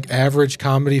think, like, average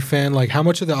comedy fan, like, how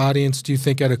much of the audience do you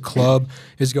think at a club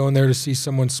is going there to see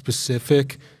someone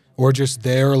specific, or just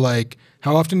there? Like,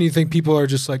 how often do you think people are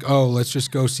just like, oh, let's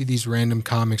just go see these random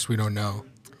comics we don't know?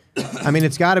 I mean,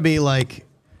 it's got to be like,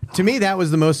 to me, that was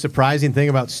the most surprising thing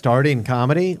about starting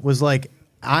comedy was like,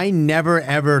 I never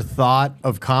ever thought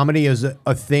of comedy as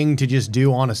a thing to just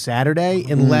do on a Saturday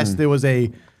unless there was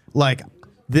a, like,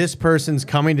 this person's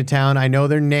coming to town. I know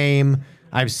their name.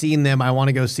 I've seen them. I want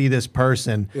to go see this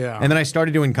person. Yeah. And then I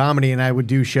started doing comedy and I would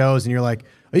do shows and you're like,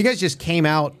 oh, you guys just came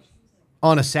out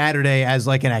on a Saturday as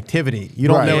like an activity. You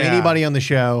don't Right. know Yeah. anybody on the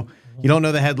show. You don't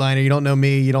know the headliner. You don't know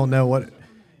me. You don't know what.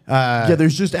 Yeah,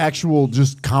 there's just actual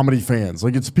just comedy fans.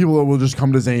 Like it's people that will just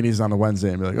come to Zanies on a Wednesday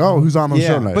and be like, oh, who's on the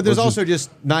show tonight? But there's Let's also just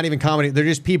not even comedy. They're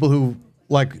just people who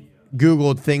like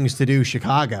Googled things to do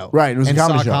Chicago. Right, it was a and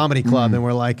comedy saw show. Comedy Club and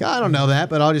we're like, I don't know that,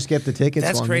 but I'll just get the tickets.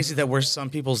 That's for me." crazy that we're some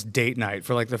people's date night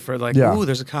for like Yeah. ooh,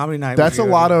 there's a comedy night. That's a we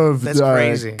go lot to. of That's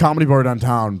crazy. comedy bar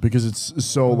downtown because it's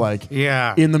so like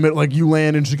Yeah. in the middle. Like you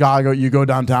land in Chicago, you go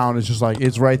downtown. It's just like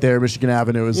it's right there, Michigan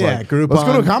Avenue. Is Yeah, like Groupon, let's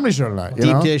go to a comedy show tonight. You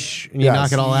Deep know? dish, and you Yes.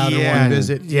 knock it all out in Yeah. one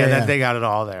visit. Yeah, that they got it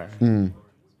all there.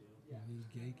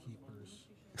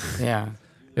 Yeah.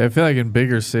 Yeah, I feel like in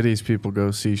bigger cities, people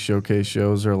go see showcase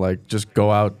shows or like just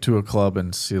go out to a club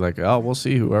and see like, oh, we'll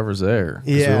see whoever's there. 'cause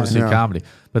we Yeah. want to see Yeah. comedy.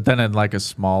 But then in like a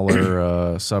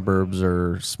smaller suburbs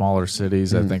or smaller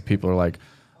cities, I think people are like,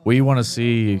 we want to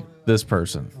see this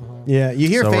person. Yeah, you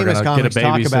hear So we're famous gonna comics get a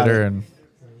talk about babysitter it. and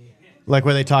Like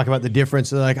where they talk about the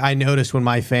difference. Like I noticed when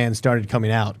my fans started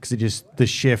coming out because it just the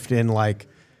shift in like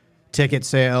ticket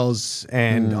sales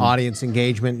and audience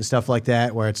engagement and stuff like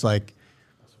that. Where it's like,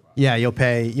 yeah, you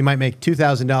might make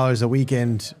 $2,000 a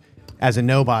weekend as a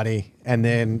nobody, and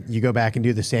then you go back and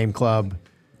do the same club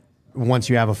once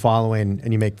you have a following,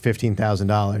 and you make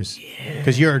 $15,000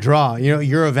 because you're a draw. You know,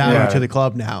 you're a value Yeah. to the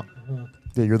club now.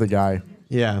 Yeah, you're the guy.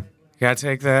 Yeah, Gotta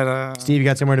take that. Steve, you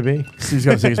got somewhere to be? Steve's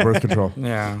got to take his birth control.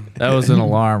 Yeah. that was an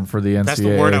alarm for the NCAA That's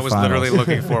the word I was finals. literally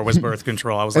looking for was birth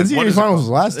control. I was like, what NCAA is finals was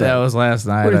last That time. was last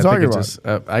night. What are you I talking think it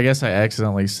about? just, I guess I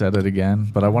accidentally said it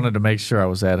again, but I wanted to make sure I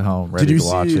was at home ready to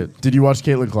watch it. Did you watch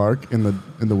Caitlin Clark in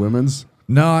the women's?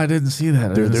 No, I didn't see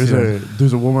that. I Dude, didn't see that.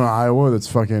 there's a woman in Iowa that's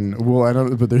fucking. Well, I know,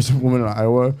 but there's a woman in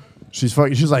Iowa. She's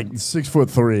like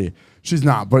 6'3". She's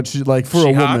not, but she like for She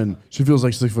a hot? woman, she feels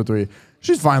like 6'3".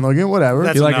 She's fine looking, whatever.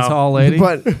 That's You like no. a tall lady?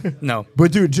 But No.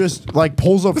 but dude, just like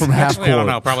pulls up from half Actually, I don't court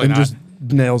know, probably and not. just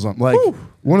nails them. Like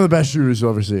one of the best shooters you'll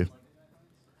ever see.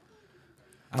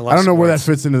 I love I don't know where that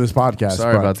sports. fits into this podcast.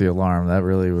 Sorry but about the alarm. That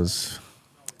really was.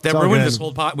 That all ruined good. this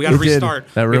whole pod. We got to It did. restart.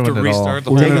 That we have to ruined it all. restart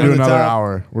the We're whole Take it gonna to do the another top.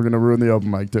 hour. We're gonna ruin the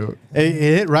open mic too. It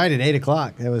hit right at 8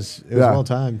 o'clock. It was Yeah. well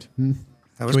timed. That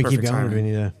Can was we keep perfect going? Or do we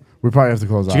timing. need to? We probably have to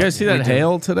close out. Did you guys see that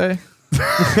hail today?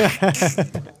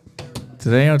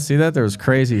 Did anyone see that? There was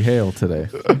crazy hail today.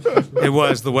 It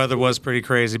was. The weather was pretty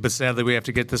crazy, but sadly we have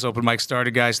to get this open mic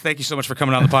started, guys. Thank you so much for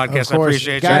coming on the podcast. I course.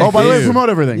 appreciate Guys, you. Oh, by the way, Dude. promote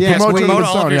everything. Yes, promote we- Turnip Promote and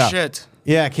all of Stone, your yeah. shit.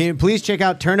 Yeah, can you please check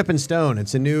out Turnip and Stone?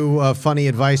 It's a new funny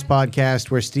advice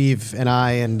podcast where Steve and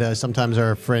I and sometimes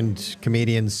our friend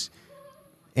comedians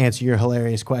answer your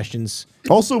hilarious questions.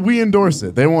 Also, we endorse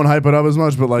it. They won't hype it up as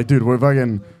much, but like, dude, we're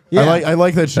fucking. Yeah. I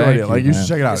like that show Thank idea. you, Like, you should man.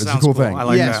 check it out. It It's a sounds cool cool. thing. I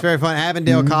like Yeah, that. it's very fun.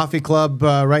 Avondale Coffee Club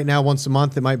right now once a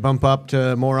month. It might bump up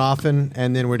to more often,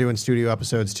 and then we're doing studio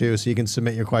episodes too, so you can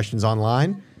submit your questions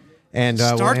online. And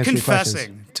we'll Start answer your questions.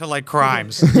 confessing to like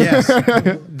crimes. Yes.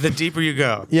 The deeper you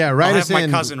go. Yeah, write I'll us have my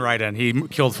in. cousin write in. He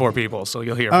killed 4 people, so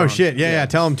you'll hear. Oh from shit! him. Yeah.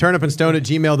 Tell them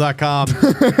turnipandstone@gmail.com, and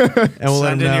we'll let them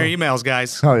Send in know. your emails,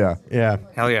 guys. Hell yeah. Yeah.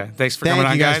 Hell yeah! Thanks for Thank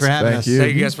coming you on, guys for having Thank us. you.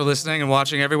 Thank you guys for listening and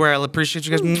watching everywhere. I appreciate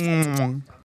you guys.